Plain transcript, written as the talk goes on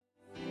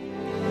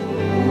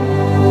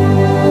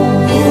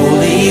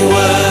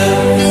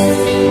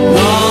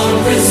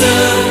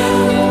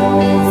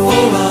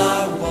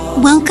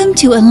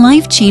to a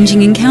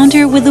life-changing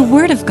encounter with the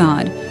Word of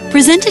God,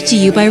 presented to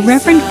you by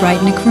Reverend Bright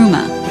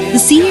Nkrumah, the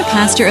senior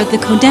pastor of the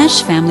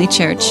Kodesh Family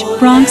Church,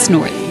 Bronx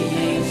North.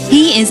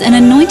 He is an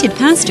anointed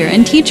pastor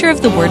and teacher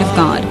of the Word of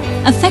God,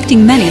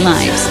 affecting many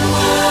lives.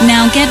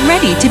 Now get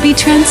ready to be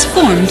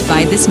transformed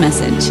by this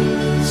message.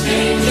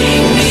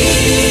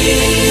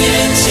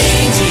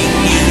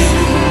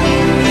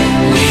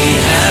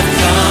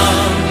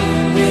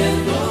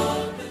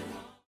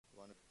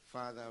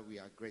 Father, we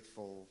are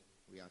grateful,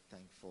 we are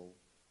thankful.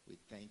 We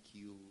thank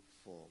you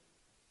for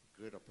a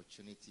great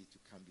opportunity to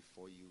come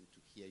before you to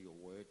hear your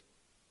word.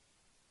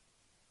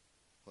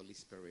 Holy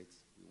Spirit,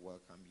 we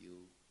welcome you.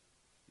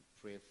 We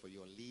pray for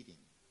your leading,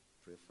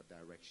 pray for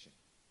direction.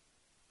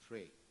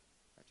 Pray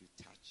that you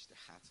touch the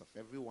hearts of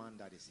everyone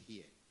that is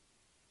here.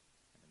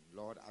 And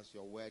Lord, as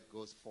your word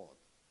goes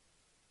forth,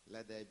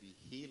 let there be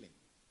healing,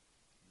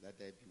 let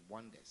there be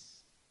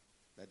wonders,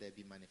 let there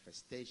be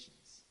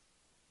manifestations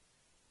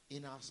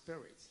in our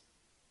spirit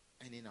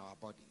and in our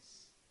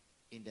bodies,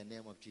 in the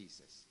name of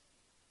Jesus.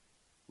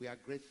 We are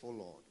grateful,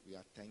 Lord. We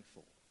are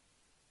thankful.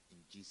 In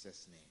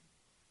Jesus' name,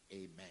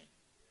 amen.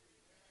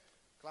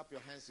 Clap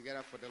your hands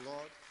together for the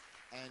Lord,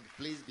 and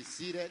please be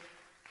seated.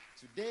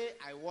 Today,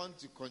 I want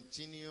to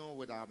continue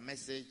with our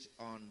message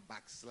on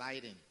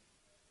backsliding.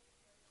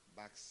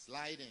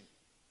 Backsliding.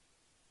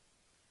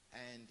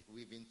 And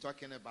we've been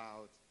talking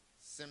about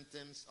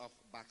symptoms of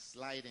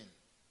backsliding.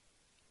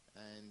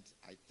 And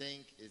I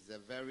think it's a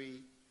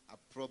very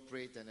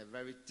appropriate and a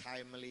very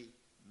timely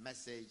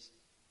message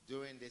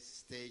during this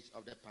stage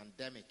of the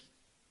pandemic.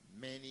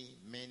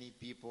 Many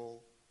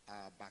people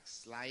are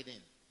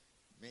backsliding.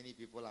 Many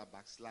people are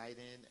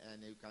backsliding,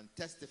 and you can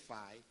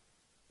testify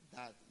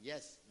that,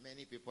 yes,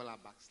 many people are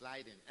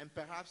backsliding. And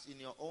perhaps in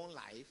your own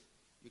life,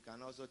 you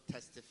can also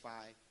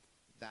testify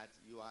that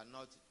you are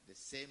not the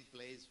same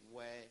place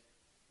where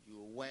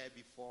you were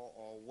before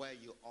or where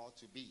you ought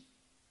to be.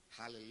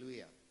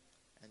 Hallelujah.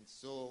 And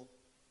so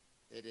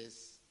it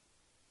is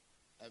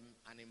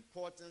an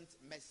important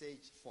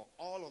message for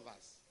all of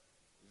us.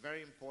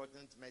 Very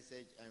important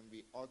message, and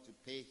we ought to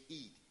pay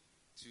heed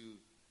to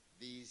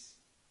these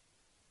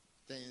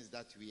things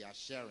that we are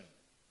sharing.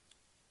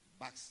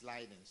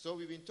 Backsliding. So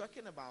we've been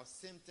talking about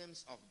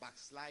symptoms of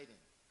backsliding,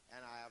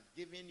 and I have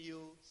given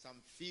you some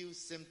few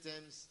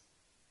symptoms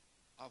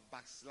of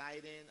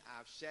backsliding.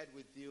 I've shared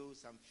with you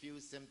some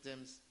few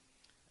symptoms.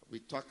 We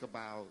talk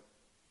about,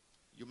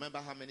 you remember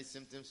how many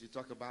symptoms we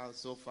talk about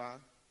so far?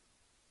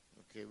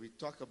 Okay, we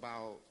talk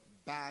about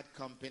bad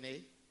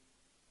company.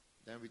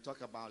 Then we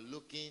talk about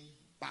looking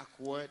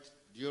backward.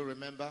 Do you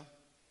remember?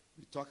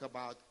 We talk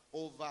about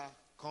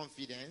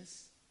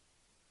overconfidence.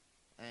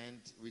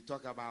 And we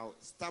talk about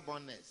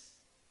stubbornness.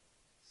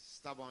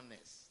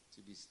 Stubbornness,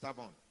 to be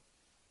stubborn.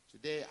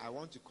 Today I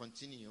want to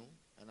continue,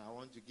 and I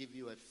want to give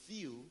you a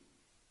few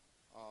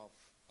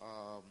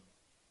of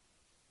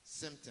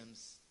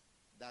symptoms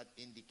that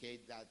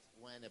indicate that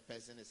when a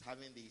person is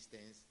having these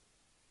things,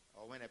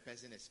 or when a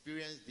person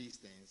experiences these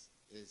things,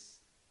 is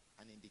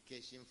an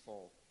indication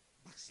for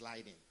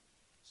backsliding.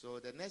 So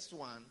the next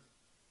one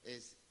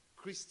is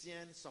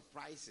Christian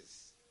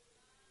surprises.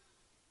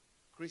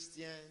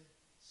 Christian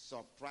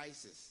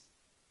surprises.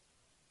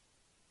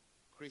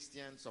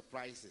 Christian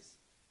surprises.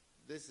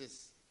 This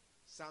is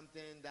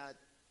something that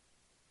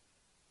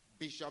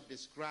Bishop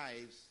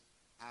describes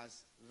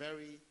as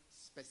very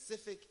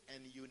specific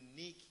and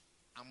unique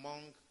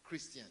among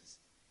Christians.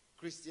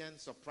 Christian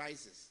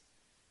surprises.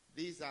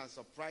 These are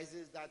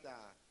surprises that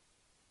are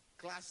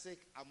classic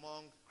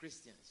among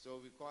Christians. So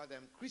we call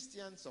them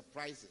Christian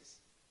surprises.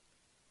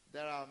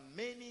 There are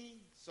many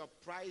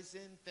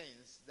surprising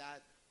things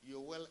that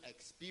you will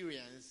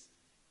experience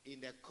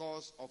in the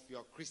course of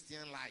your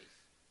Christian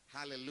life.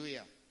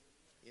 Hallelujah.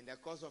 In the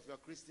course of your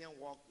Christian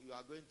walk, you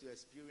are going to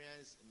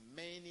experience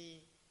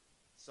many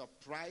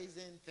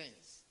surprising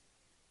things.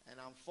 And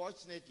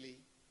unfortunately,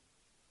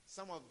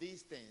 some of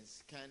these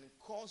things can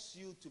cause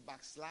you to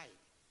backslide.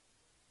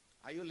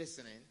 Are you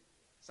listening?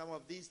 Some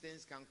of these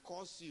things can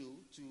cause you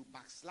to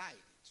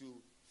backslide,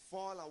 to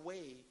fall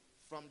away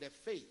from the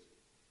faith.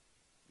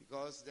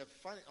 Because the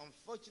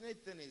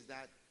unfortunate thing is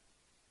that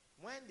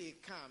when they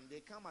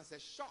come as a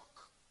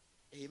shock.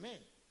 Amen.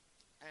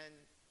 And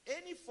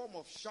any form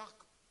of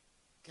shock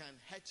can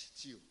hurt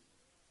you.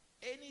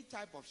 Any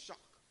type of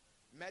shock.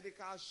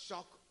 Medical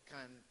shock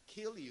can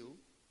kill you,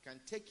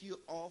 can take you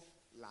off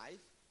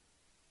life.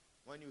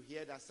 When you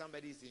hear that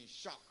somebody is in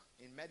shock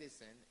in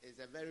medicine, it's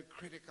a very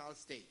critical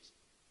stage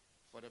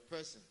for the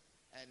person.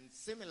 And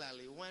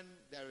similarly, when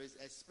there is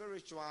a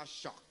spiritual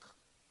shock,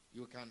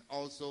 you can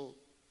also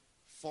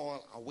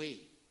fall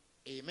away.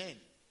 Amen.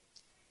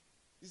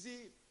 You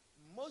see,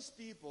 most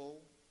people,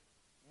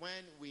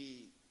 when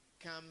we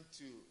come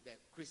to the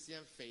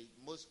Christian faith,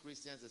 most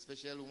Christians,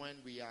 especially when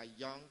we are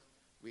young,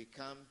 we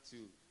come to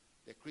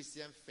the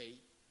Christian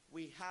faith,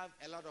 we have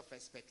a lot of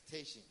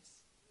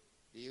expectations.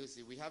 You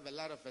see, we have a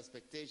lot of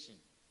expectation.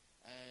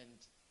 And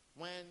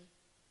when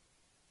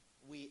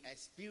we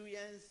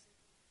experience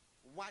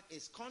what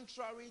is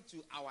contrary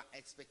to our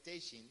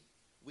expectation,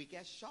 we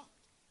get shocked.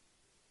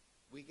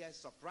 we get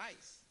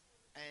surprised.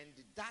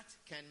 And that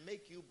can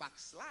make you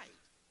backslide.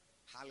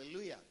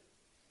 Hallelujah.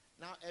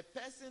 Now, a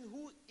person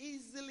who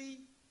easily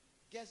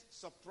gets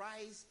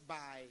surprised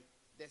by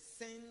the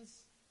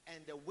sins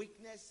and the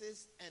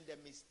weaknesses and the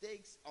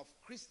mistakes of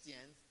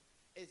Christians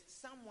is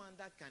someone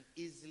that can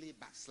easily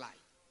backslide.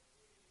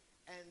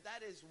 And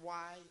that is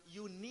why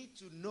you need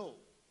to know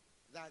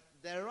that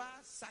there are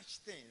such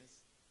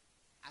things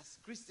as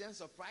Christian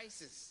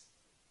surprises.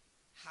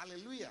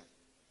 Hallelujah.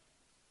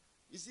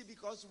 You see,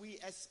 because we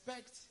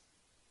expect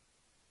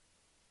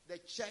the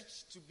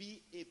church to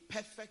be a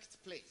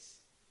perfect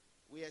place.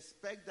 We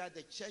expect that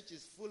the church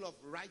is full of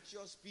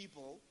righteous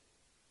people,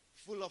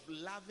 full of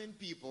loving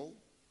people.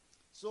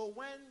 So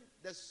when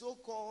the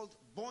so-called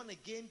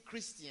born-again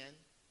Christian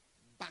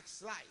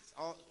backslides,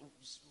 or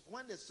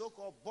when the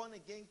so-called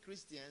born-again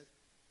Christian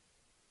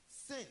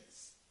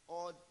sins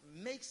or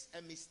makes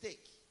a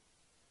mistake,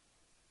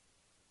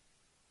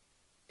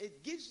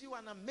 it gives you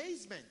an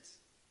amazement.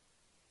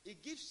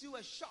 It gives you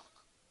a shock.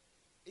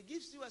 It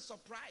gives you a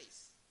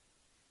surprise.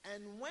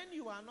 And when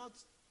you are not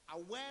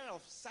aware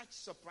of such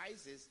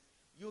surprises,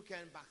 you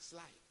can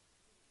backslide.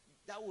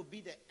 That will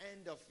be the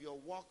end of your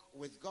walk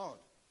with God.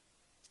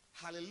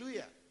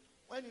 Hallelujah.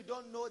 When you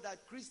don't know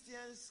that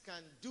Christians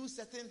can do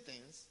certain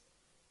things,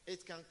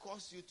 it can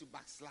cause you to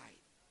backslide.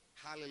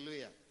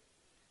 Hallelujah.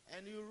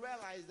 And you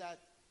realize that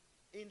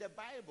in the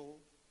Bible,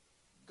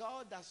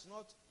 God does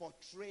not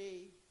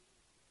portray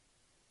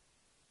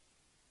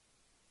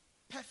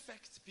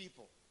perfect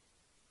people.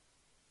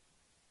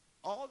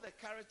 All the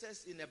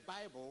characters in the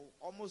Bible,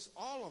 almost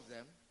all of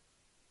them,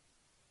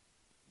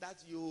 that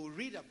you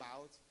read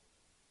about,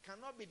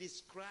 cannot be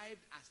described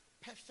as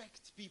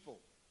perfect people.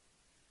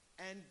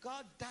 And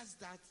God does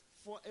that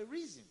for a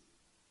reason.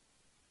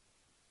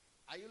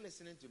 Are you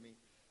listening to me?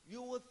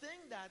 You will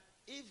think that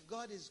if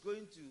God is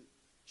going to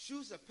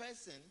choose a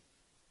person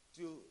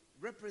to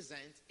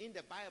represent in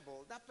the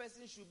Bible, that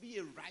person should be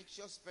a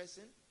righteous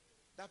person.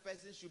 That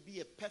person should be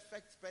a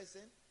perfect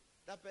person.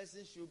 That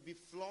person should be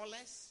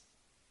flawless.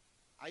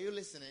 Are you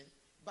listening?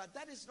 But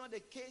that is not the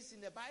case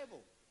in the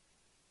Bible.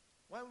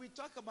 When we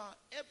talk about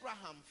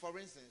Abraham, for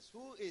instance,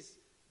 who is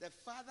the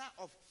father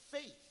of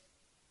faith,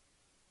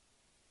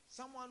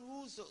 someone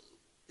who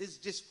is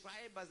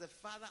described as the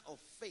father of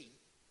faith,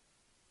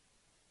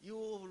 you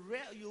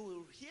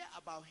will hear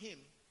about him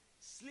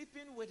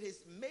sleeping with his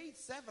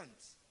maidservant.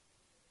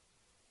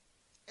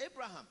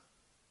 Abraham,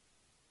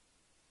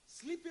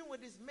 sleeping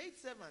with his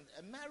maidservant,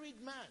 a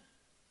married man,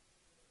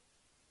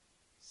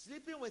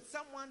 sleeping with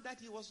someone that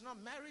he was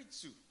not married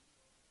to,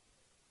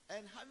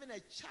 and having a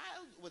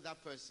child with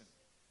that person.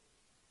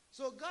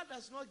 So God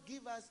does not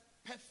give us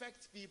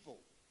perfect people.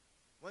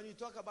 When you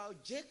talk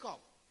about Jacob,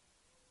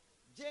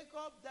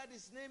 that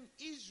is named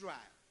Israel,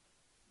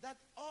 that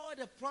all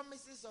the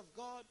promises of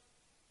God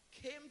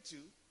came to,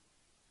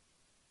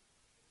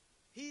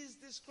 he is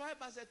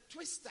described as a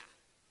twister,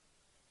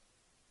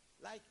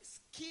 like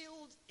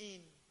skilled in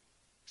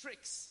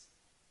tricks.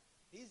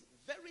 He's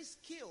very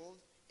skilled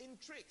in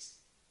tricks.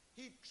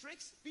 He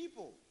tricks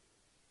people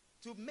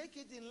to make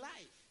it in life.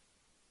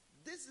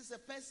 This is a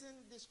person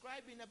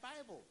described in the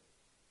Bible.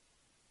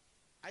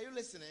 Are you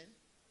listening?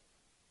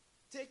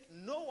 Take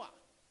Noah,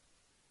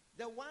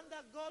 the one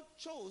that God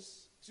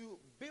chose to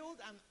build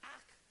an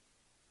ark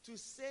to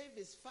save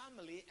his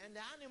family and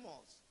the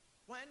animals.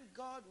 When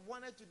God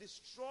wanted to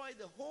destroy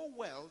the whole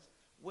world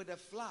with a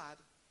flood,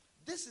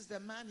 this is the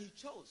man he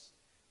chose.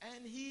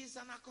 And he is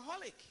an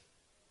alcoholic.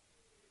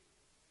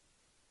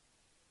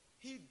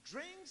 He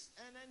drinks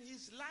and then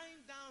he's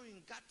lying down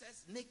in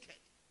gutters naked.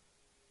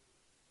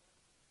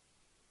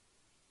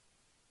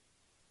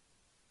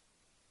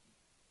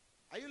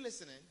 Are you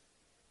listening?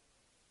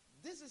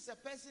 This is a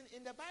person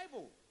in the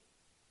Bible.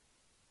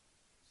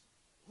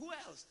 Who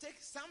else? Take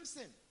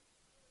Samson.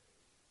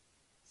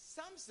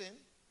 Samson,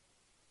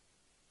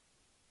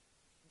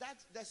 that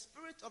the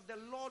Spirit of the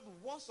Lord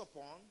was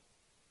upon,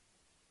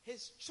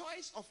 his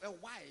choice of a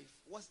wife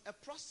was a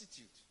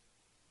prostitute.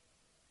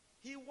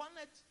 He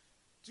wanted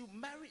to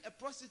marry a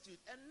prostitute,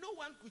 and no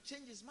one could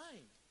change his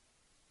mind.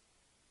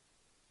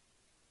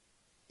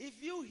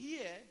 If you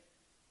hear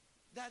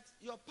that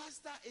your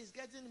pastor is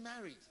getting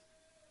married,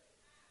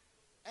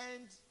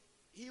 and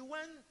he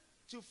went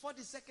to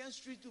 42nd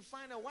Street to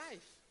find a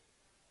wife,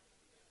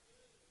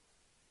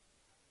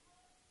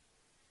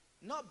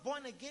 not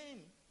born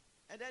again,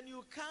 and then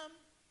you come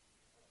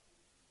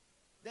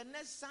the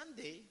next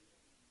Sunday,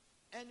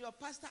 and your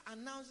pastor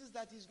announces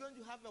that he's going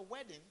to have a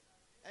wedding,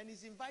 and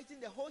he's inviting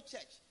the whole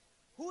church.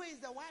 Who is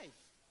the wife?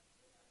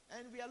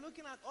 And we are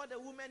looking at all the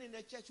women in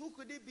the church. Who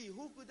could it be?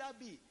 Who could that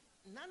be?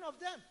 None of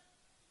them.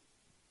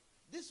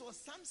 This was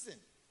Samson.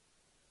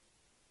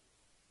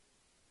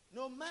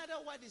 No matter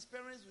what his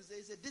parents would say,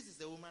 he said, this is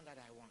the woman that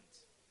I want.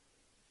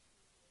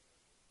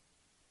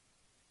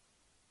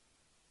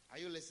 Are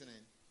you listening?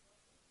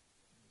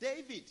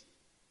 David,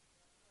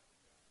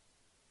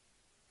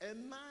 a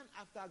man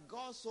after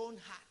God's own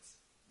heart.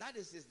 That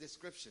is his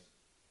description.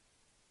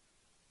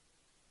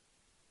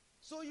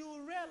 So you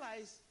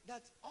realize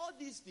that all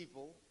these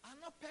people are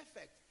not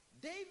perfect.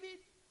 David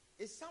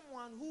is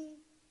someone who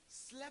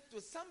slept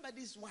with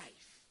somebody's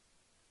wife.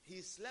 He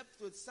slept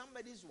with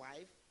somebody's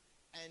wife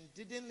and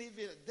didn't leave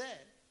it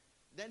there.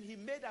 Then he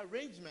made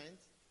arrangement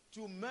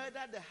to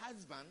murder the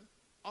husband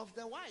of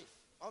the wife,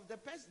 of the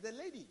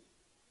lady.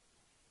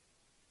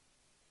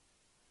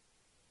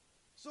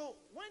 So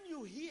when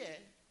you hear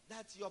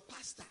that your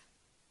pastor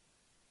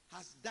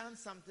has done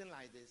something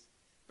like this,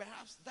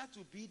 perhaps that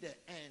will be the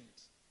end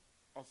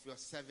of your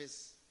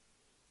service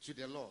to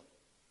the Lord.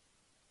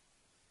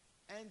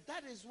 And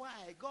that is why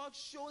God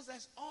shows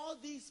us all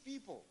these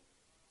people.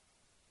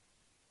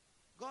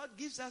 God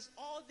gives us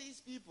all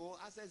these people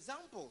as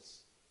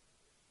examples.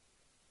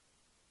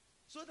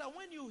 So that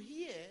when you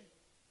hear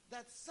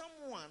that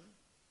someone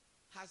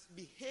has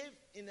behaved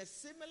in a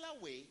similar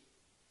way,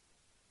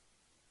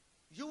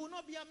 you will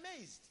not be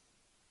amazed.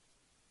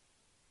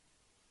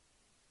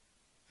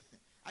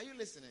 Are you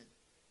listening?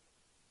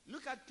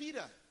 Look at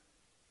Peter,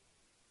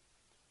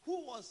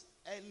 who was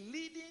a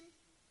leading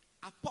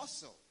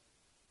apostle,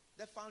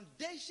 the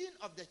foundation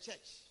of the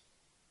church.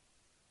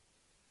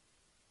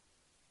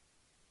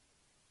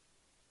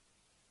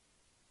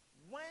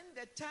 When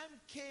the time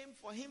came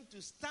for him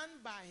to stand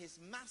by his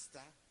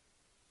master,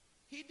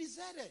 he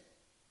deserted.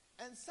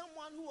 And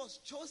someone who was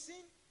chosen,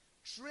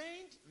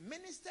 trained,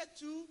 ministered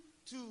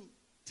to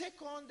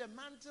take on the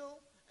mantle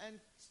and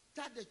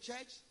start the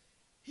church,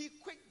 he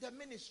quit the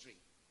ministry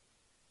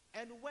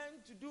and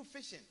went to do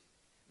fishing.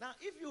 Now,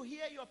 if you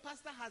hear your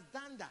pastor has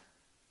done that,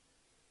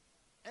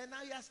 and now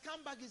he has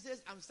come back, he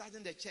says, I'm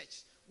starting the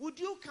church. Would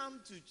you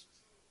come to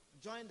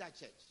join that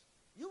church?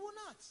 You will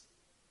not.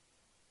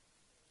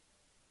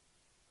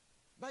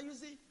 But you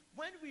see,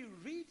 when we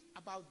read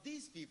about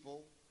these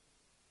people,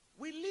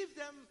 we leave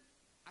them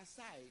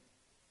aside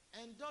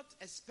and don't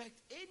expect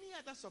any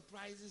other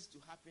surprises to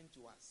happen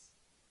to us.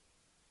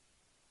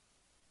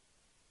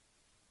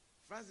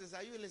 Francis,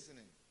 are you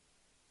listening?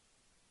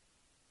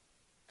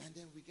 And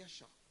then we get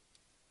shocked.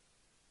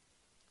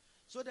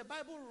 So the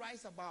Bible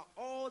writes about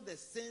all the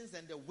sins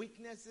and the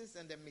weaknesses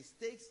and the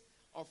mistakes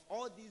of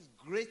all these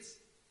great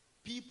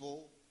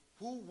people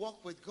who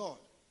walk with God.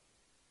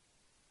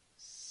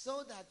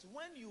 So that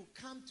when you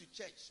come to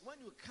church, when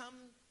you come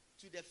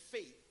to the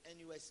faith and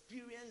you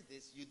experience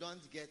this, you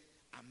don't get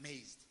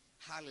amazed.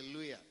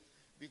 Hallelujah.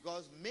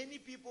 Because many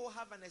people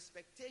have an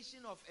expectation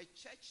of a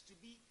church to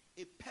be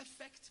a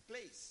perfect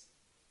place.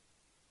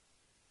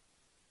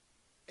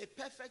 A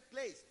perfect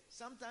place.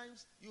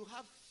 Sometimes you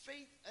have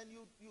faith and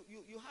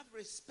you have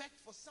respect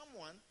for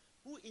someone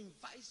who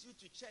invites you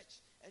to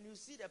church, and you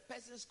see the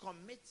person's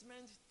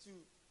commitment to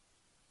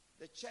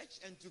the church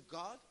and to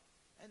God,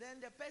 and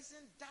then the person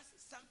does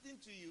something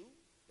to you.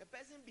 The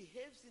person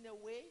behaves in a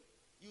way.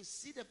 You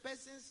see the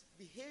person's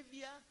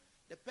behavior,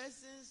 the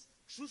person's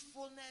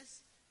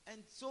truthfulness,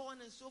 and so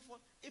on and so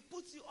forth. It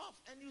puts you off,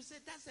 and you say,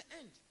 that's the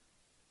end.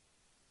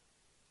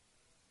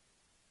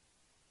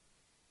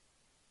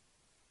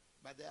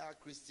 But there are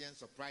Christian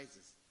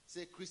surprises.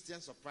 Say Christian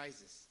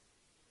surprises.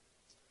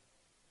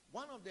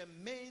 One of the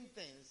main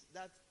things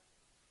that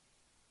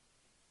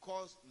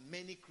cause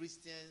many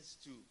Christians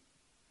to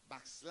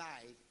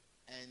backslide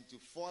and to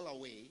fall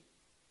away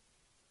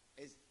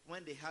is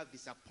when they have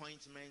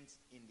disappointment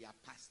in their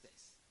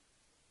pastors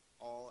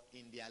or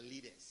in their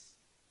leaders.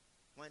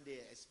 When they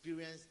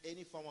experience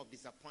any form of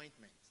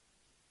disappointment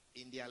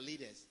in their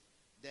leaders,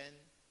 then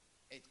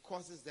it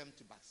causes them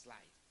to backslide.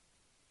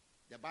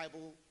 The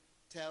Bible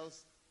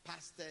tells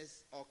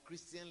pastors or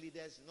Christian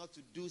leaders not to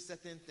do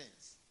certain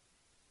things.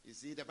 You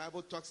see, the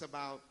Bible talks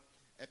about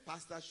a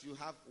pastor should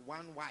have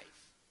one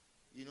wife.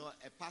 You know,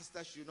 a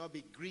pastor should not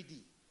be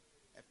greedy.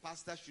 A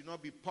pastor should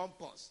not be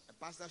pompous. A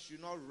pastor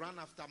should not run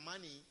after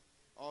money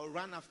or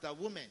run after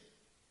women.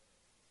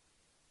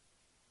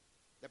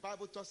 The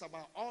Bible talks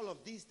about all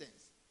of these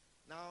things.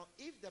 Now,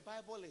 if the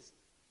Bible is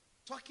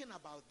talking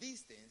about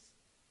these things,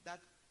 that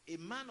a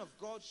man of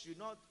God should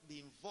not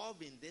be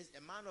involved in this,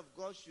 a man of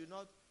God should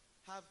not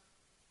have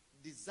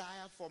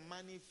desire for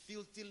money,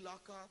 filthy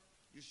lucre.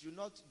 You should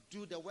not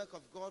do the work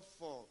of God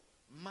for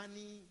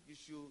money.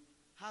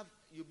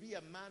 You be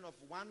a man of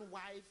one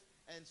wife.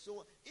 And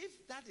so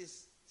if that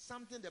is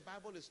something the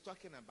Bible is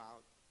talking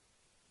about,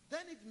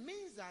 then it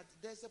means that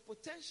there's a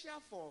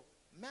potential for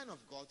men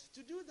of God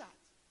to do that.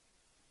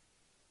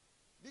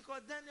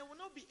 Because then there will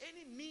not be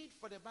any need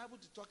for the Bible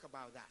to talk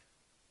about that.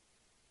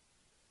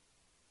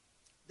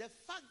 The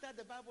fact that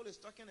the Bible is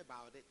talking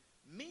about it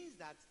means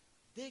that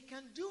they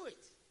can do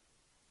it.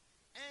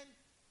 And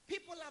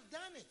people have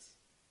done it.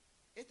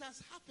 It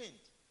has happened.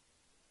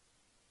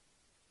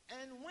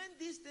 And when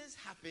these things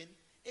happen,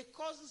 it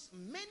causes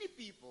many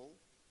people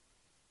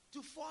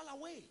to fall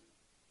away.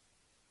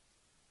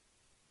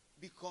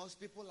 Because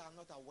people are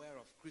not aware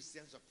of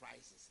Christian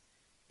surprises.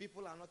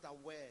 People are not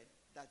aware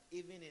that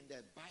even in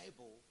the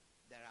Bible,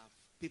 there are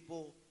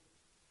people,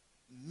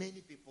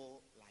 many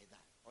people like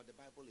that. Or the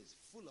Bible is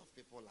full of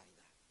people like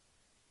that.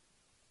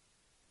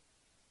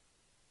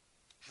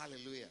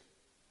 Hallelujah.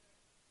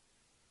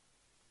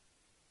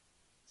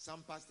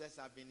 Some pastors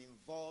have been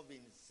involved in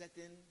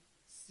certain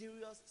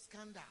serious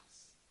scandals.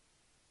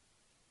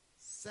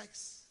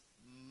 Sex,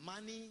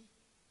 money,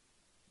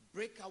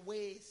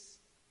 breakaways,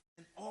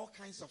 and all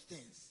kinds of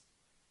things.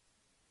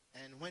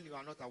 And when you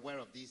are not aware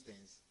of these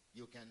things,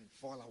 you can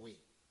fall away.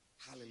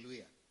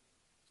 Hallelujah.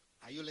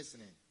 Are you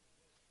listening?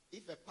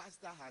 If a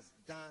pastor has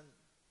done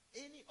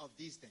any of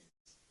these things,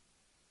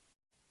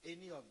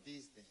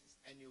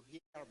 and you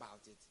hear about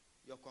it,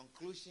 your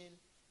conclusion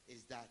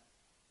is that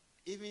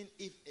even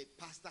if a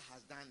pastor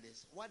has done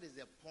this, what is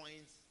the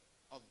point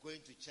of going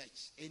to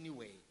church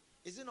anyway?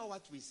 Isn't that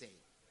what we say?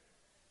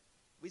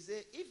 We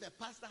say, if a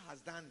pastor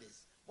has done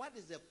this, what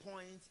is the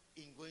point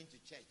in going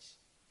to church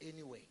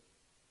anyway?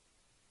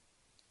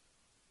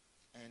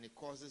 And it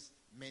causes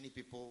many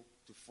people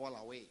to fall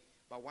away.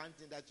 But one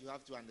thing that you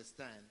have to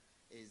understand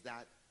is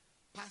that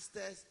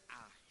pastors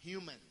are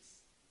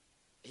humans.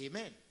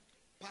 Amen.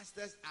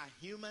 Pastors are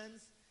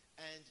humans,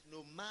 and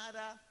no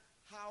matter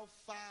how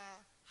far,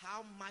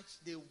 how much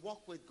they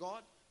walk with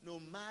God, no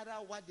matter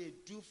what they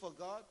do for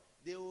God,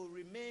 they will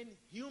remain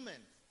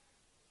human.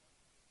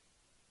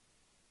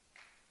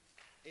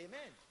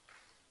 Amen.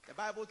 The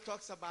Bible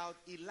talks about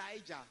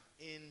Elijah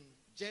in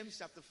James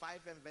chapter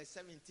 5 and verse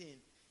 17.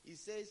 It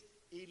says,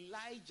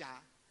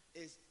 Elijah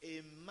is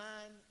a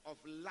man of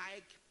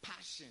like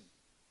passion,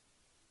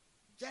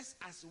 just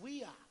as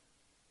we are.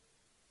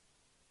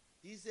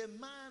 He's a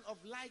man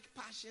of like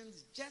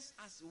passions, just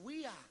as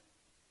we are.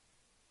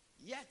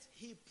 Yet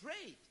he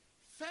prayed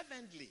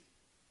fervently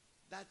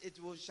that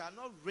shall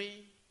not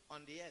rain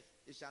on the earth.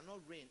 It shall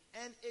not rain.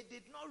 And it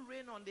did not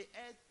rain on the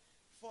earth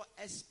for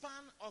a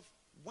span of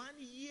 1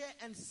 year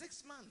and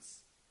 6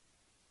 months.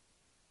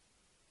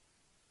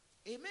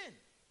 Amen.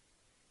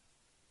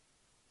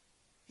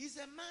 He's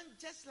a man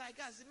just like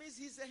us. It means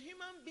he's a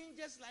human being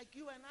just like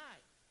you and I.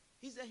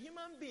 He's a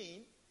human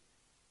being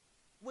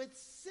with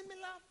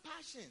similar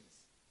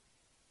passions.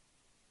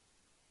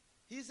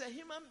 He's a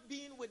human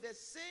being with the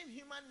same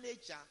human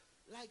nature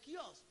like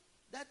yours.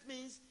 That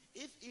means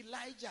if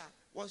Elijah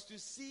was to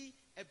see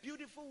a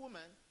beautiful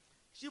woman,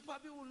 she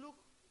probably would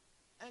look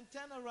and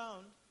turn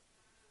around.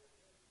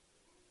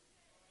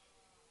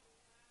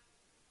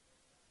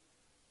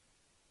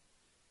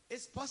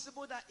 It's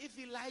possible that if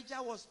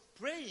Elijah was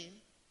praying,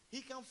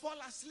 he can fall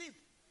asleep.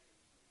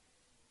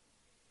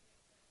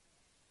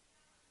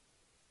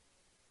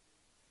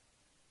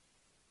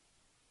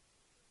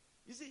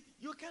 You see,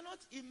 you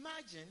cannot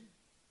imagine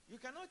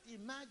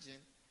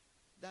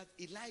that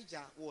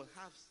Elijah will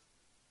have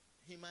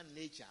human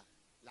nature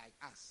like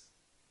us,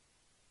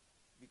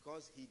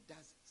 because he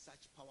does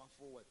such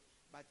powerful work.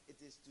 But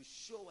it is to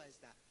show us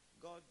that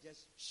God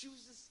just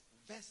chooses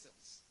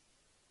vessels,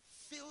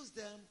 fills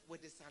them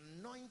with his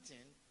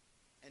anointing,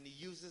 and he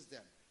uses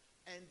them.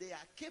 And they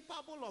are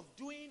capable of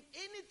doing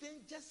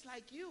anything just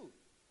like you.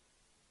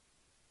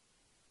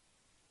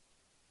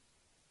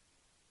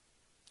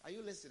 Are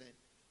you listening?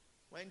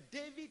 When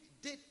David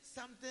did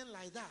something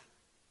like that,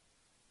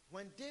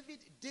 when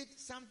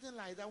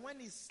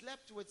he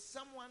slept with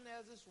someone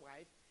else's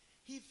wife,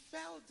 he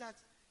felt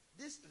that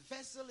this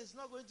vessel is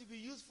not going to be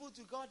useful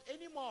to God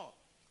anymore.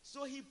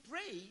 So he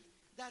prayed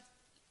that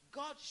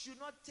God should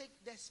not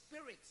take the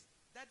spirit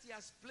that he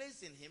has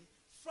placed in him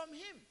from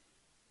him,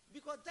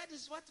 because that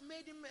is what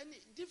made him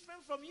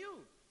different from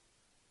you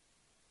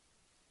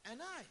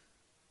and I.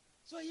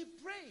 So he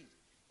prayed.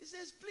 He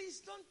says, please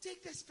don't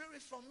take the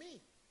spirit from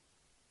me.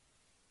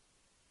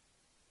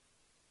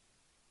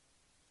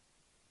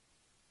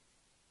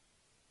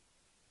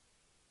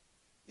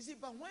 You see,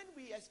 but when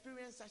we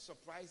experience such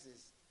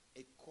surprises,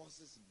 it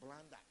causes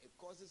blunder. It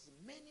causes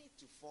many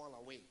to fall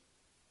away.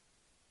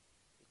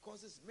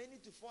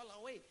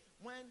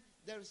 When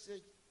there is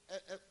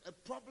a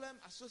problem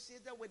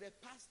associated with a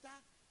pastor,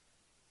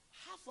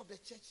 half of the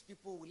church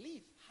people will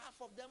leave. Half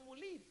of them will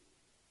leave.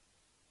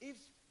 If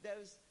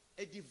there is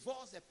a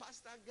divorce, a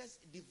pastor gets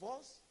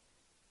divorced,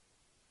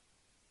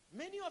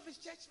 many of his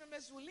church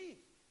members will leave.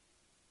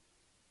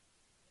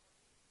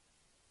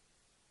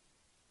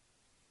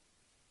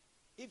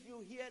 If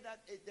you hear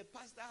that the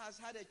pastor has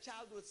had a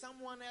child with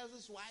someone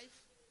else's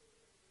wife,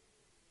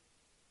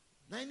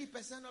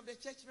 90% of the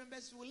church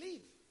members will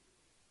leave.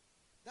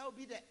 That will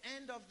be the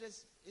end of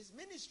his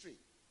ministry.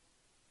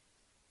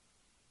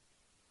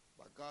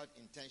 But God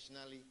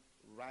intentionally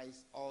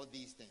writes all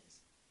these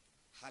things.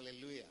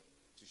 Hallelujah.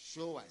 To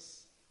show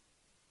us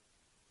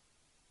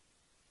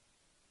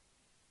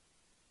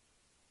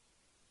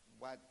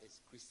what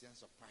is Christian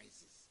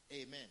surprises.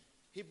 Amen.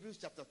 Hebrews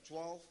chapter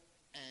 12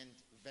 and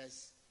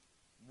verse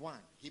 1.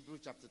 Hebrews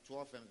chapter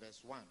 12 and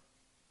verse 1.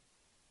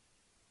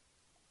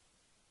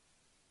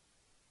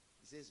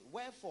 It says,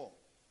 wherefore,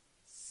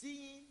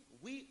 seeing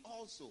we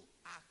also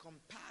are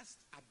compassed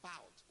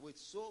about with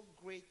so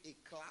great a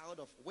cloud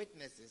of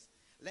witnesses,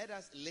 let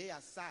us lay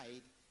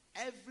aside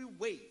every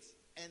weight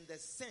and the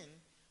sin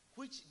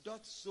which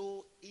doth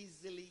so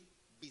easily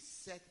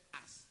beset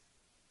us.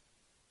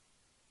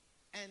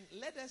 And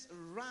let us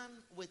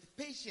run with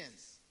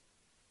patience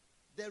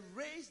the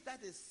race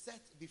that is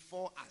set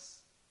before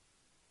us.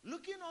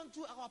 looking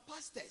onto our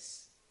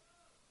pastors,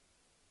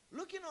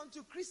 looking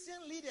onto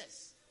Christian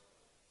leaders,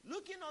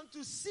 looking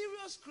onto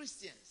serious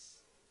Christians.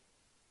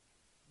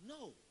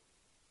 No,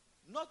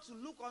 not to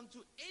look onto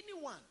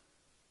anyone.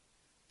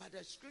 But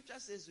the scripture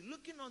says,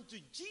 looking unto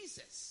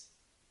Jesus,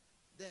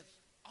 the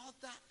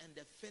author and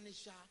the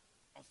finisher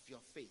of your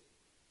faith.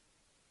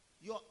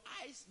 Your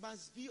eyes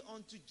must be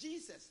unto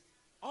Jesus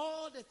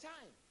all the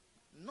time.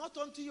 Not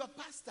unto your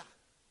pastor.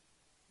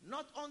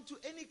 Not unto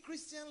any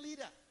Christian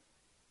leader.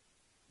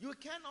 You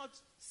cannot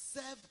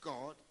serve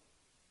God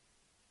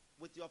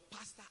with your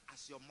pastor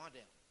as your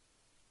model.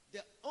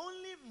 The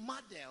only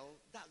model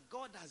that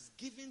God has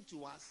given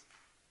to us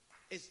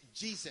is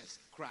Jesus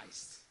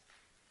Christ.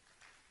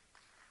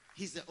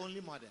 He's the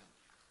only model.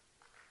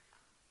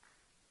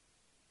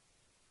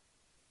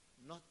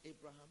 Not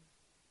Abraham.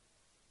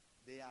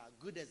 They are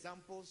good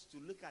examples to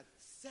look at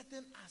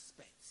certain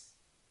aspects.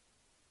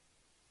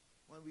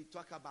 When we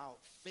talk about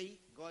faith,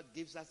 God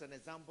gives us an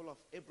example of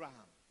Abraham.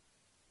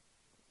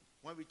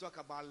 When we talk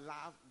about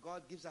love,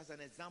 God gives us an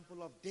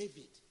example of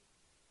David.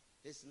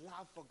 His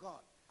love for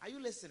God. Are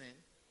you listening?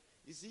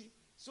 You see?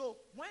 So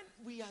when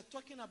we are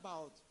talking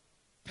about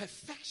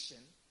perfection,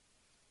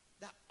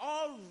 that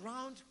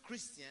all-round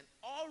Christian,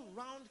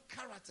 all-round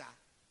character,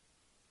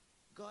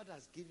 God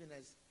has given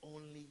us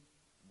only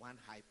one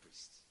high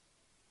priest.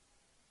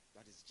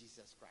 That is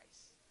Jesus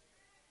Christ.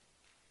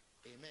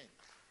 Amen.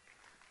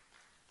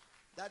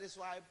 That is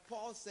why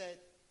Paul said,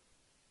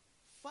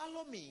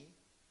 follow me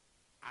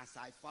as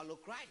I follow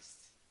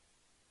Christ.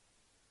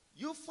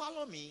 You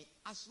follow me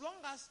as long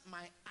as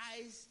my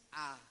eyes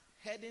are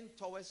heading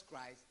towards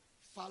Christ.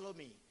 Follow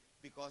me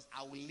because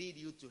I will lead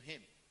you to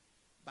him.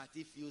 But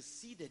if you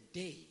see the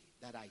day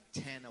that I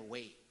turn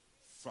away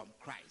from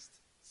Christ,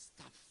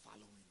 stop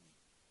following me.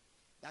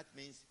 That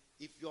means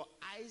if your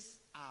eyes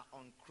are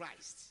on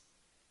Christ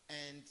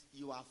and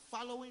you are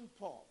following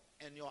Paul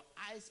and your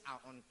eyes are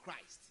on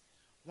Christ,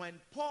 when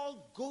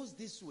Paul goes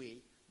this way,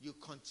 you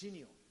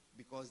continue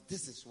because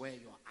this is where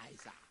your eyes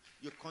are.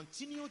 You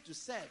continue to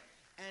serve.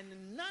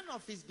 And none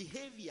of his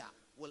behavior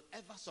will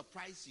ever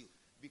surprise you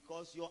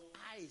because your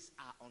eyes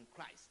are on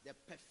Christ, the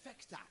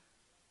perfecter,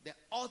 the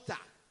author,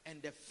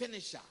 and the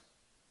finisher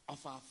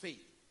of our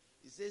faith.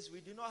 He says,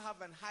 we do not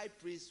have an high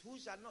priest who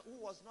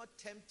was not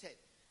tempted,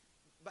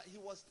 but he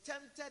was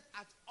tempted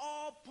at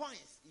all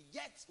points,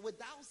 yet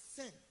without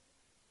sin.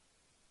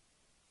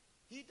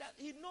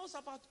 He knows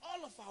about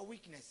all of our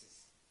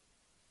weaknesses.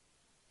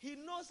 He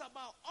knows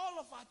about all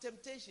of our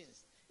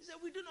temptations. He said,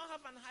 we do not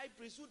have an high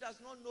priest who does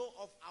not know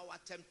of our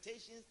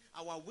temptations,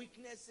 our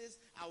weaknesses,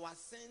 our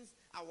sins,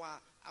 our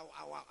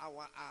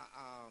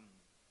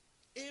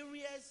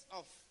areas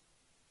of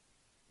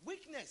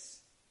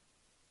weakness.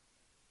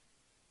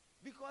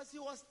 Because he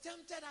was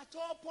tempted at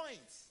all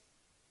points.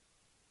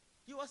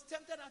 He was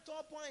tempted at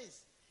all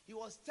points. He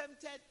was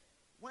tempted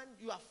when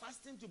you are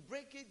fasting to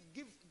break it,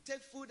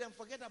 take food and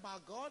forget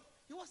about God.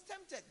 He was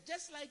tempted.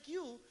 Just like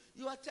you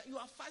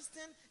are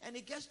fasting and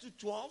it gets to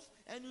 12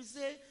 and you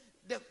say,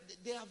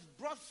 they have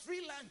brought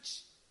free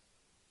lunch.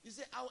 You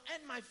say, I'll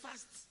end my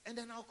fast and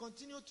then I'll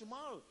continue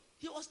tomorrow.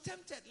 He was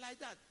tempted like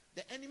that.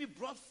 The enemy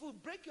brought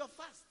food. Break your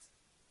fast.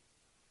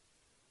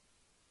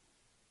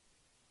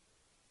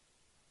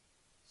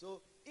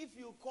 So if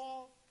you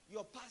call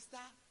your pastor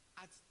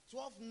at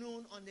 12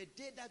 noon on the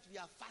day that we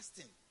are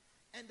fasting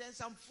and then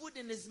some food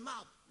in his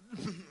mouth.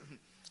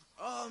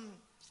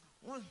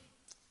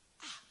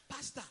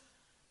 Pastor,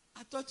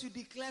 I thought you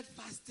declared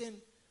fasting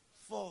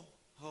for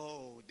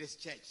this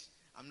church.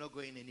 I'm not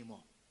going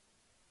anymore.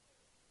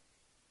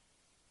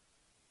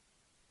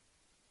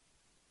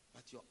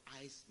 But your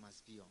eyes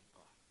must be on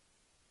God.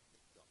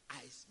 Your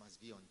eyes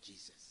must be on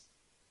Jesus.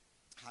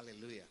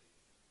 Hallelujah.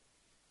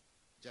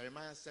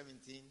 Jeremiah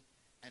 17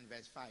 and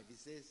verse 5. It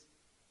says,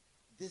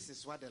 this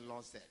is what the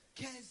Lord said.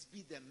 Cursed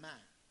be the man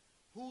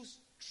whose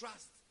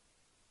trust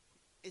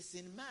is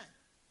in man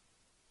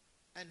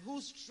and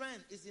whose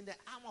strength is in the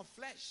arm of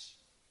flesh.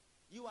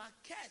 You are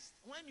cursed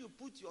when you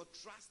put your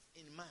trust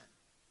in man.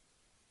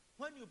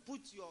 When you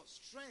put your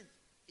strength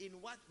in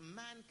what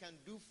man can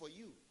do for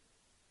you.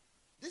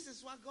 This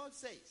is what God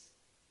says.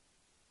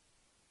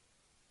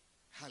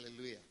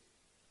 Hallelujah.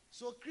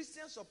 So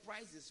Christian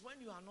surprises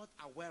when you are not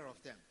aware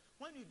of them.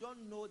 When you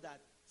don't know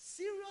that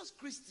serious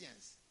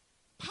Christians,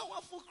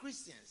 powerful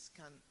Christians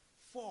can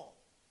fall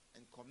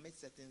and commit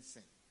certain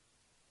sin.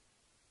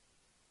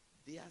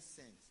 Their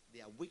sins,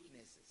 their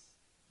weaknesses,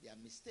 their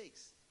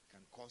mistakes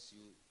can cause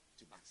you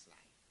to backslide.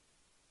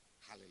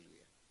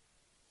 Hallelujah.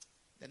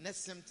 The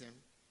next symptom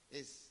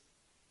is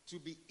to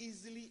be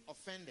easily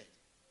offended.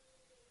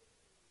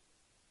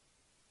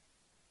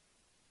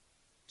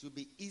 To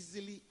be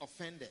easily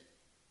offended.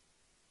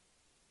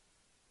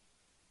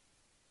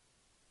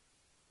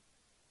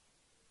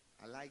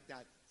 I like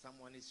that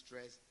someone is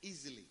stressed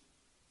easily.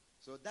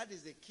 So that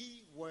is the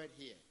key word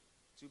here.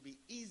 To be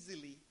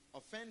easily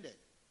offended.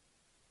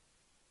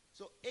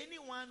 So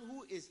anyone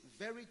who is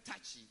very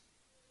touchy,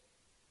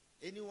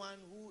 anyone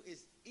who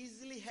is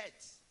easily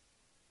hurt,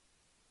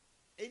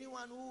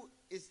 anyone who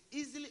is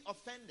easily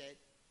offended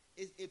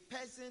is a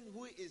person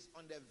who is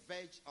on the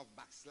verge of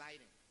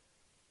backsliding.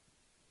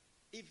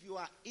 If you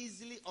are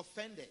easily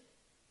offended,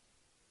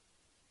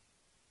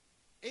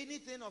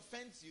 anything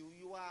offends you,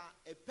 you are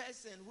a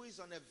person who is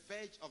on the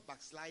verge of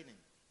backsliding.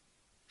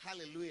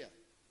 Hallelujah.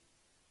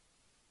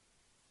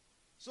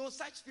 So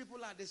such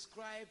people are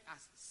described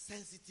as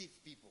sensitive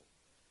people.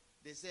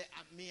 They say,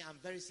 I'm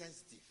very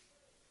sensitive.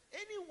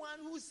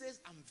 Anyone who says,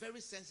 I'm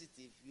very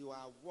sensitive, you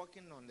are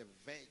walking on the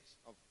verge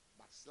of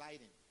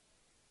backsliding.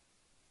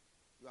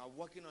 You are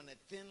walking on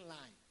a thin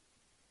line.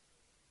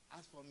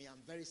 As for me,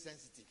 I'm very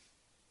sensitive.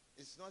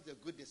 It's not a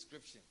good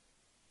description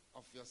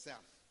of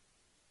yourself.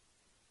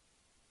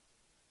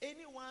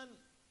 Anyone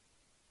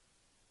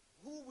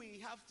who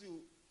we have to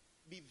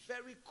be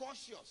very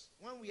cautious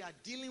when we are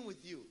dealing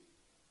with you,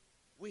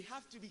 we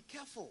have to be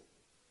careful.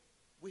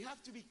 We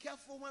have to be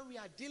careful when we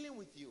are dealing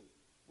with you.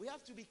 We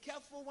have to be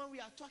careful when we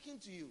are talking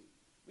to you.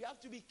 We have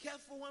to be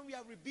careful when we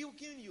are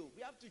rebuking you.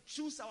 We have to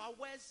choose our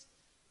words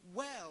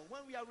well.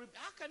 When we are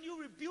how can you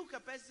rebuke a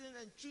person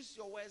and choose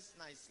your words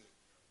nicely?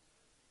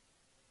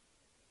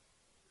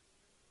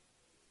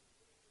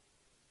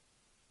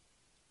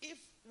 If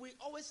we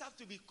always have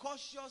to be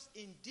cautious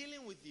in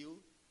dealing with you,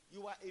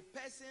 you are a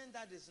person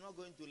that is not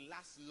going to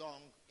last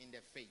long in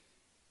the faith.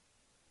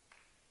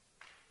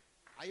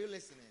 Are you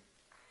listening?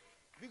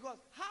 Because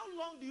how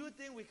long do you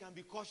think we can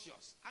be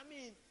cautious? I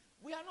mean,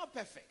 we are not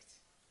perfect.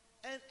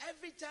 And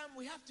every time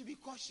we have to be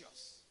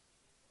cautious.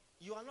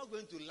 You are not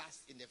going to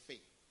last in the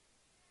faith.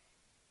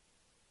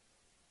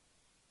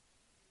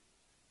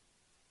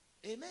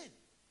 Amen.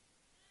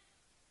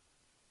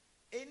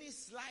 Any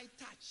slight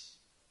touch,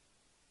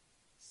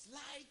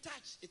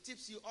 it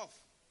tips you off.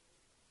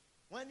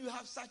 When you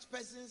have such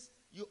persons,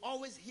 you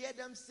always hear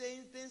them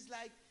saying things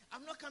like,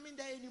 I'm not coming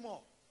there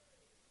anymore.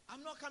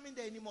 I'm not coming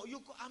there anymore.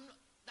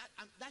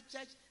 That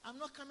church, I'm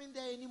not coming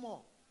there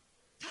anymore.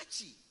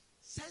 Touchy,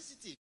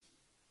 sensitive.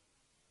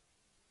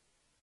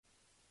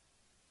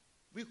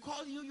 We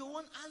call you, you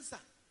won't answer.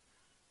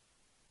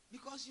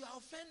 Because you are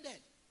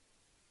offended.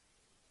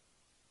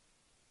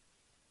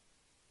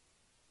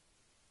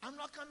 I'm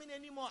not coming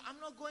anymore. I'm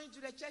not going to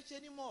the church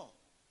anymore.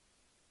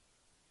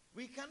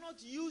 We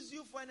cannot use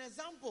you for an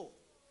example.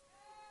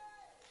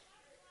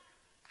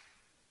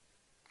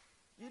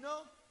 You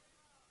know?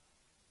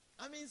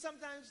 I mean,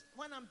 sometimes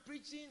when I'm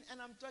preaching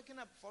and I'm talking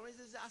about, for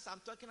instance, as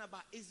I'm talking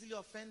about easily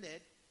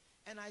offended,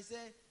 and I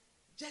say,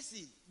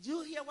 Jesse, do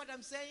you hear what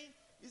I'm saying?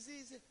 You see,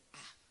 he said,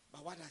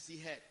 but what has he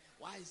heard?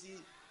 Why is he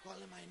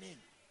calling my name?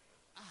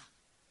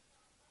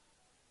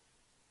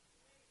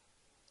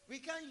 We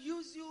can't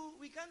use you,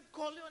 we can't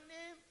call your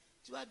name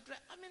to address,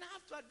 I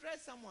have to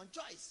address someone.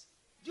 Joyce,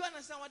 do you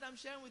understand what I'm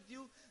sharing with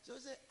you? So I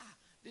say,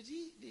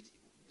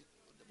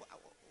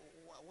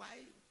 why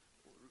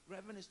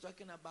Reverend is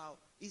talking about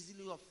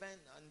easily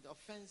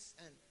offense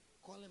and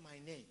calling my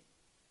name?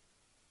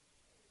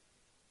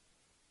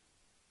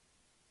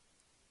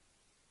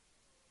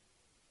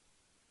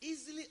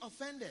 Easily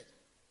offended.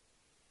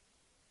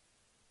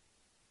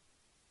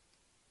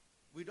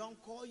 We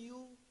don't call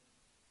you,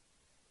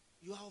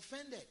 you are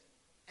offended.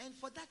 And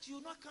for that, you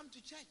will not come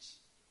to church.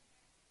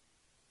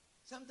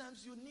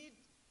 Sometimes you need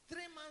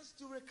 3 months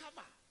to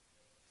recover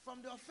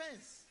from the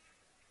offense.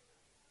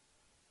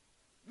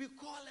 We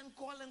call,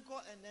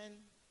 and then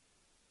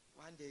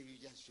one day you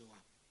just show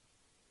up.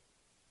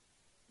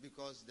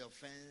 Because the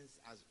offense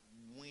has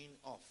worn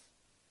off.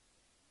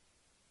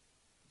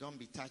 Don't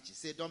be touchy.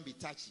 Say, don't be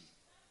touchy.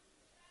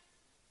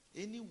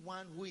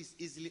 Anyone who is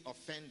easily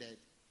offended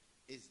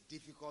is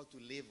difficult to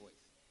live with.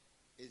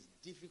 It's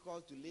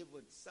difficult to live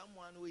with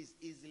someone who is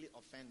easily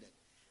offended.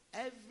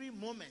 Every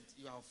moment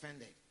you are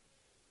offended.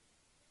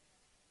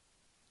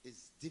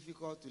 It's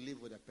difficult to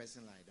live with a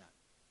person like that.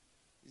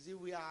 You see,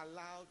 we are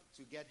allowed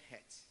to get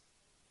hurt.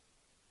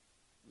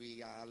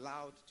 We are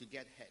allowed to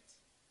get hurt.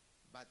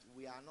 But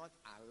we are not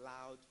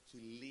allowed to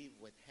live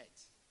with hurt.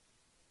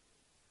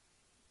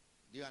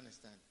 Do you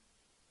understand?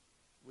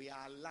 We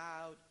are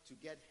allowed to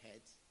get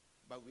hurt,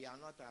 but we are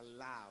not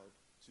allowed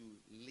to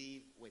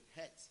live with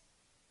hurt.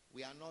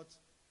 We are not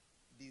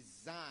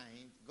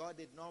designed, God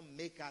did not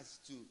make us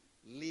to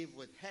live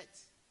with hurt.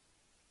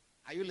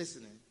 Are you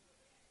listening?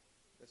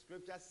 The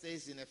scripture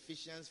says in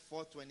Ephesians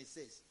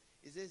 4:26,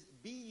 it says,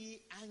 be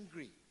ye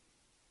angry,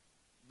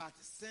 but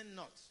sin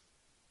not.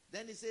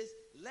 Then it says,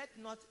 let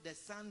not the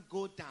sun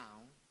go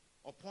down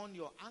upon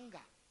your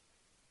anger.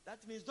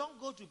 That means don't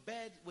go to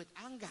bed with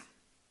anger.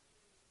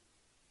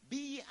 Be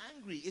ye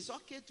angry. It's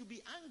okay to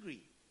be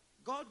angry.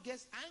 God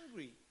gets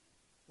angry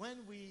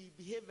when we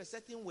behave a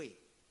certain way.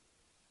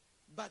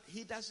 But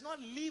he does not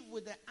live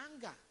with the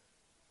anger.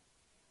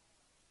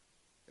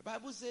 The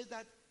Bible says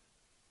that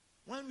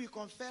when we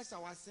confess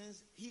our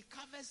sins, he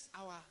covers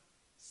our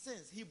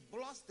sins. He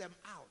blots them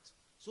out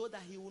so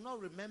that he will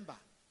not remember.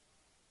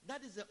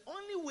 That is the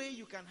only way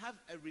you can have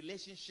a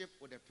relationship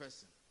with a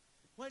person.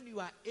 When you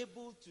are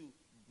able to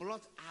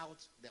blot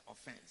out the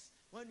offense.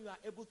 When you are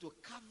able to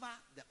cover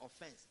the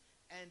offense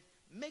and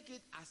make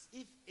it as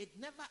if it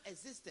never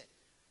existed.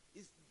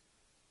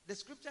 The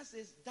scripture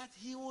says that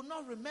he will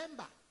not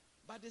remember.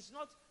 but it's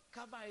not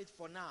cover it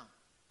for now.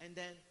 And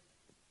then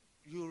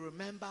you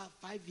remember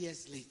 5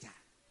 years later.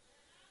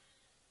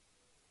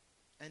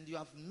 And you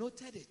have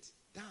noted it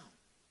down.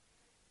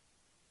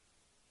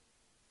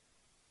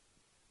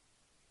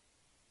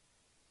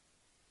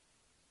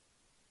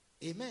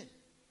 Amen.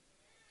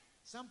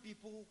 Some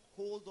people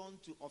hold on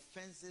to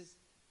offenses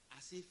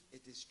as if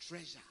it is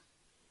treasure.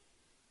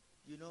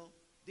 You know,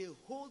 they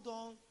hold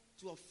on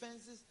to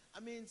offenses.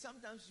 I mean,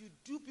 sometimes you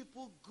do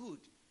people good.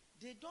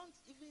 They don't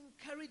even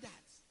carry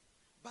that.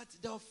 But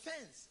the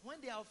offense,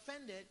 when they are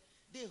offended,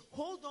 they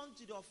hold on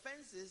to the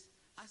offenses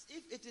as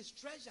if it is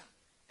treasure.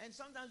 And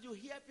sometimes you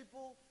hear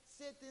people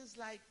say things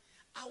like,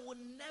 I will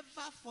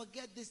never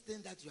forget this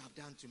thing that you have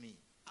done to me.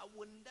 I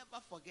will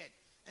never forget.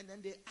 And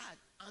then they add,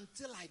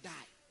 until I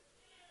die.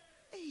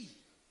 Hey,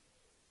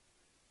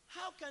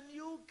 how can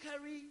you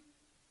carry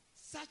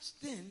such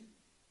thing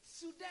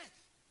to death?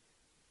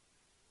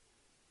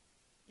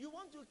 You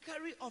want to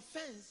carry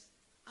offense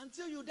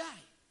until you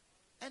die.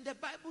 And the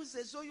Bible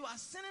says, so you are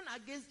sinning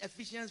against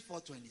Ephesians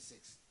 4:26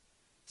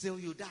 till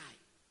you die.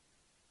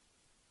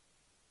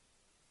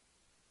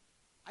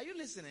 Are you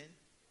listening?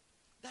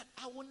 That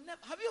I will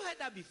never, have you heard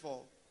that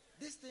before?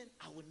 This thing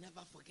I will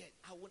never forget.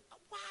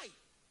 Why?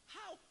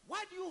 How?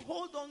 Why do you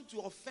hold on to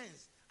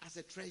offense as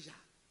a treasure?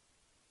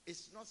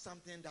 It's not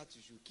something that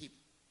you should keep.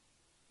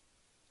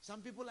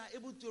 Some people are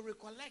able to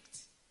recollect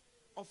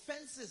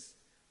offenses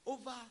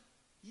over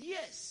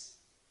years.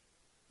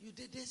 You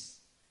did this,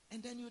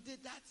 and then you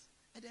did that,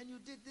 and then you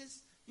did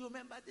this. You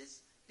remember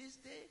this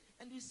day,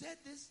 and you said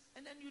this,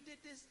 and then you did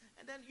this,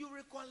 and then you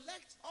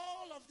recollect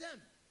all of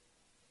them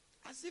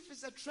as if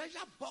it's a treasure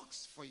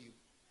box for you.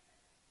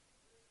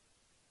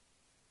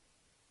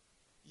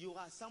 You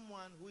are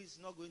someone who is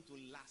not going to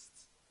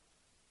last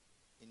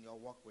in your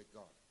walk with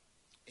God.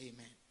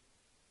 Amen.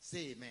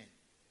 Say amen.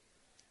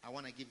 I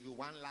want to give you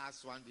one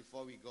last one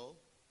before we go.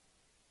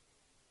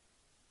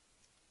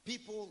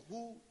 People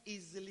who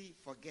easily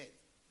forget.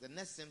 The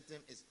next symptom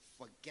is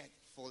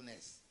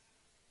forgetfulness.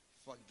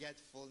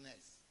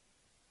 Forgetfulness.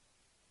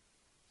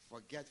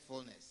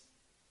 Forgetfulness.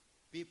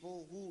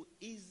 People who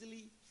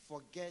easily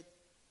forget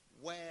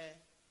where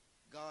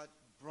God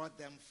brought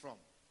them from.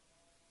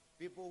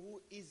 People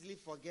who easily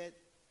forget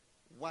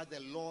what the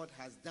Lord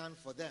has done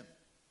for them.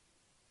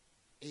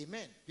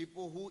 Amen.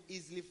 People who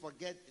easily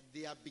forget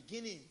their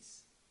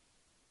beginnings.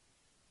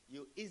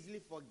 You easily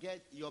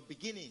forget your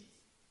beginnings.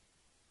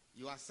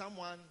 You are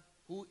someone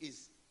who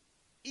is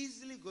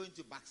easily going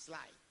to backslide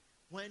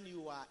when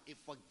you are a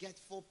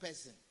forgetful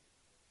person.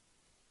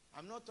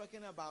 I'm not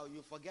talking about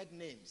you forget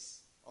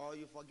names or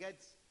you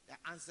forget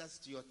the answers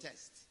to your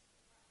test.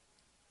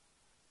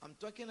 I'm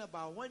talking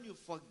about when you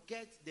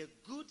forget the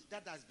good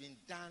that has been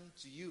done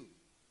to you.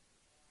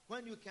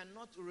 When you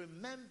cannot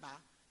remember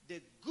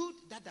the good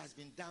that has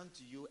been done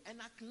to you and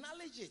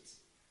acknowledge it.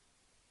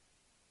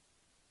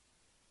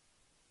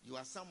 You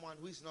are someone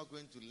who is not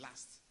going to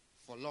last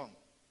for long.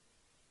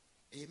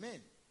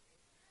 Amen.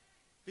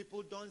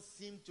 People don't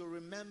seem to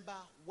remember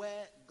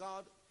where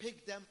God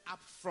picked them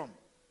up from.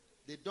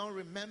 They don't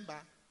remember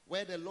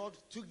where the Lord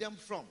took them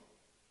from.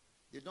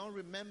 They don't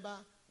remember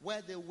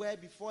where they were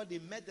before they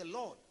met the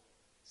Lord.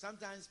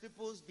 Sometimes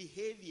people's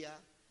behavior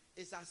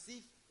is as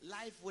if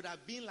life would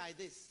have been like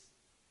this.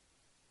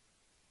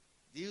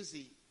 Do you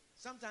see?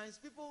 Sometimes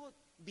people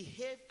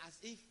behave as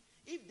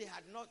if they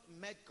had not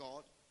met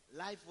God,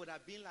 life would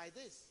have been like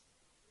this.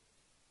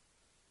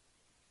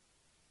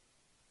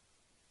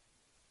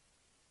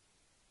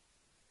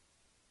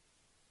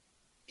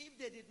 If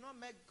they did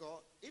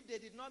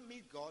not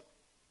meet God,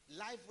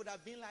 life would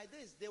have been like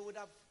this. They would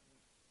have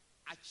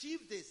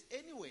achieved this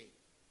anyway.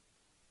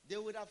 They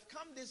would have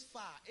come this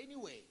far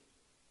anyway.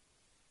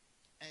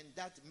 And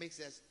that makes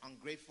us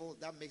ungrateful.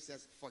 That makes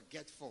us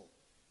forgetful.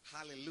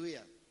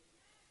 Hallelujah.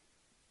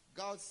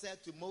 God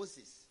said to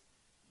Moses,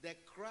 the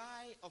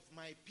cry of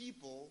my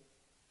people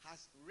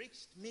has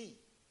reached me.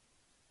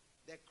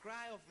 The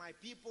cry of my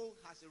people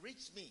has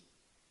reached me.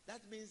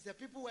 That means the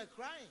people were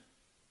crying.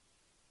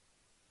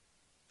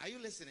 Are you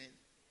listening?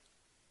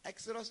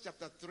 Exodus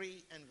chapter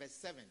 3 and verse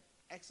 7.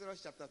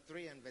 Exodus chapter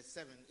 3 and verse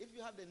 7. If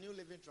you have the New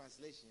Living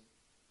Translation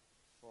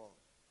for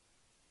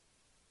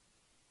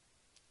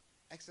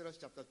Exodus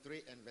chapter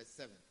 3 and verse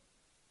 7.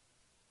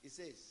 It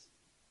says,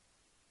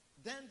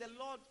 then the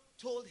Lord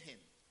told him,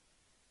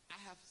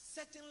 I have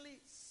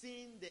certainly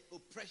seen the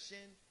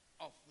oppression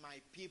of my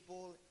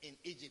people in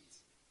Egypt.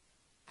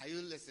 Are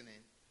you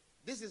listening?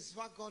 This is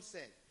what God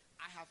said.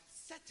 I have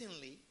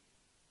certainly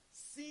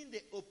seen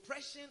the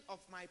oppression of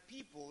my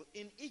people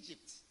in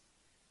Egypt.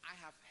 I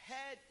have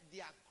heard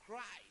their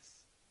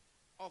cries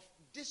of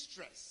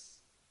distress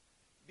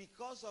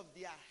because of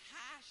their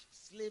harsh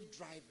slave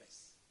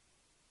drivers.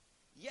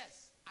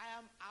 Yes, I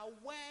am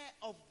aware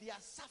of their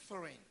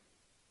suffering.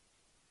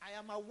 I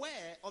am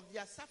aware of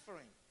their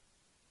suffering.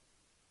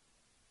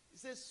 He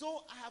says,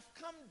 so I have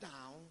come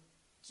down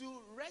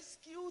to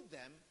rescue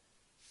them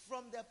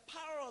from the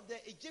power of the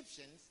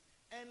Egyptians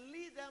and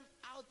lead them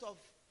out of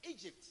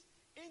Egypt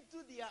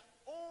into their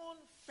own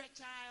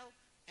fertile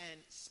and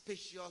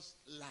spacious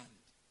land.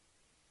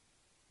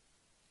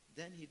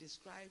 Then he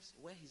describes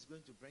where he's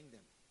going to bring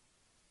them.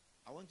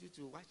 I want you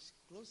to watch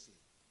closely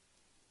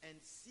and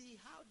see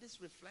how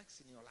this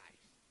reflects in your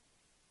life.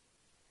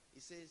 He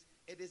says,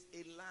 it is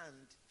a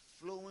land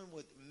flowing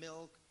with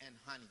milk and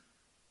honey.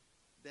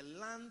 The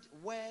land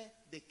where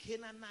the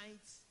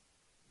Canaanites,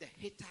 the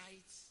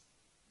Hittites,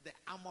 the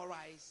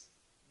Amorites,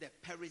 the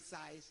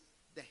Perizzites,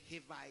 the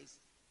Hivites,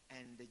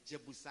 and the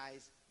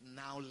Jebusites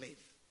now live.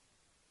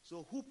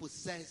 So who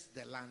possess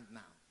the land now?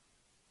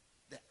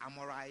 The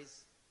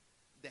Amorites,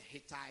 the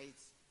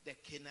Hittites, the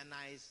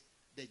Canaanites,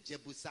 the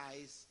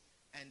Jebusites,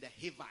 and the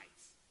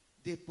Hivites.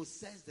 They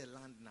possess the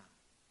land now.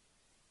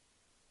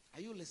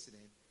 Are you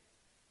listening?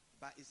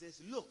 But it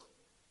says, look,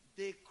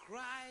 the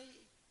cry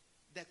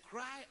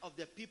of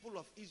the people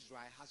of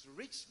Israel has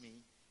reached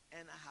me,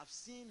 and I have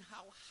seen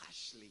how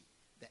harshly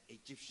the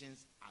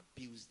Egyptians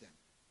abuse them.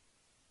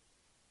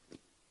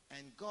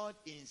 And God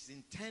is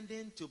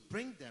intending to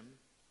bring them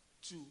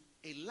to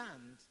a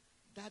land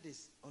that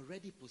is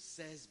already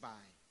possessed by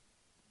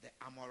the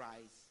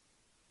Amorites,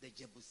 the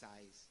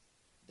Jebusites,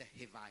 the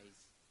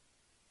Hivites,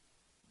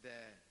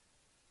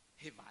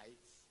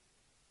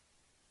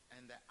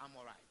 and the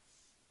Amorites,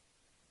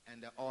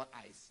 and the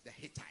Orites, the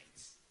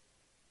Hittites.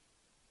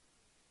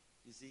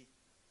 You see?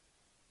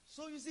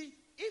 So you see,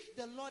 if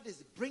the Lord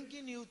is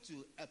bringing you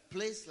to a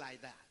place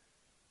like that,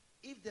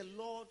 if the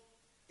Lord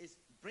is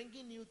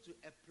bringing you to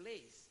a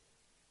place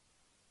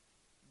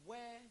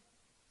where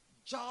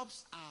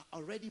jobs are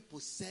already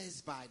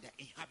possessed by the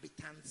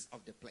inhabitants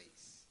of the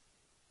place,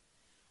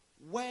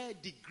 where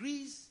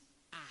degrees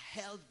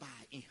are held by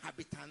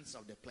inhabitants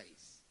of the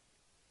place,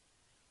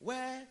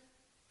 where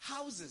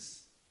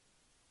houses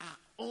are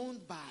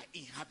owned by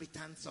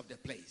inhabitants of the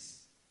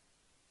place,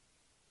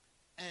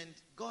 and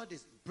God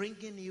is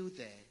bringing you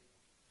there,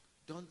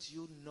 don't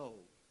you know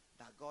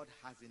that God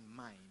has in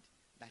mind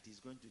that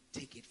he's going to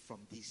take it from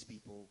these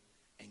people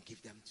and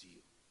give them to you?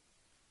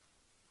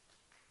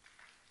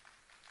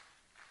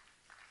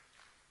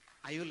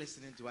 Are you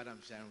listening to what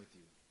I'm sharing with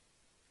you?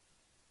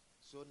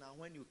 So now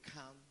when you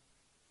come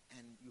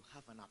and you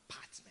have an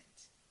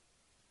apartment,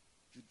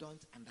 you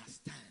don't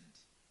understand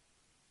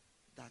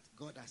that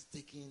God has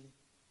taken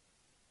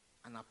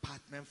an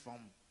apartment from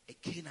a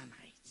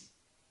Canaanite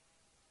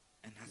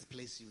and has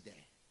placed you there.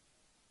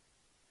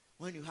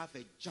 When you have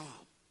a job,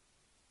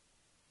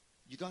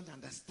 you don't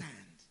understand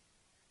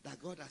that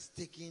God has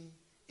taken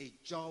a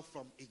job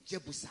from a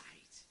Jebusite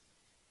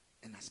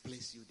and has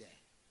placed you there.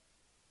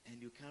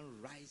 And you can't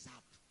rise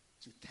up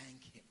to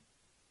thank him.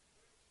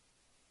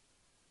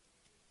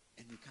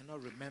 And you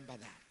cannot remember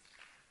that.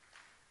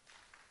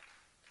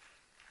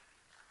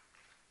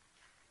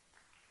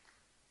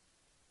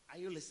 Are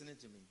you listening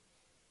to me?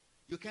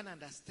 You can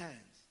understand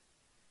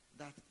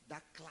that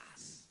that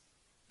class,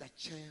 that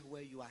chair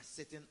where you are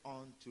sitting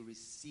on to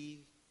receive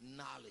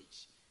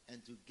knowledge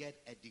and to get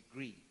a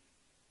degree,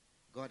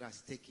 God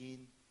has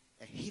taken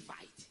a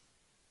Hivite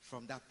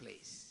from that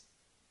place.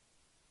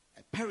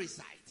 A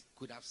Perizzite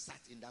could have sat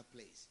in that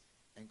place,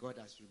 and God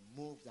has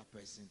removed that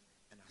person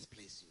and has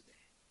placed you there.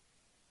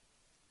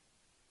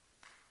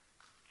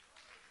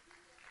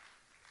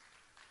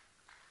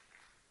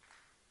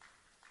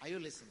 Are you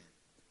listening?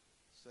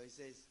 So he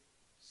says,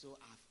 so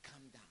I've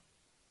come down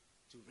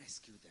to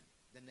rescue them.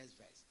 The next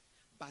verse.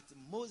 But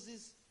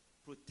Moses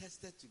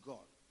protested to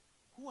God,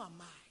 who am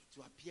I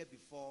to appear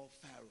before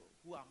Pharaoh?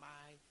 Who am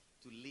I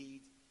to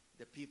lead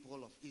the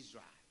people of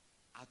Israel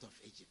out of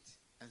Egypt?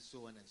 And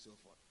so on and so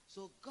forth.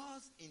 So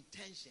God's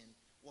intention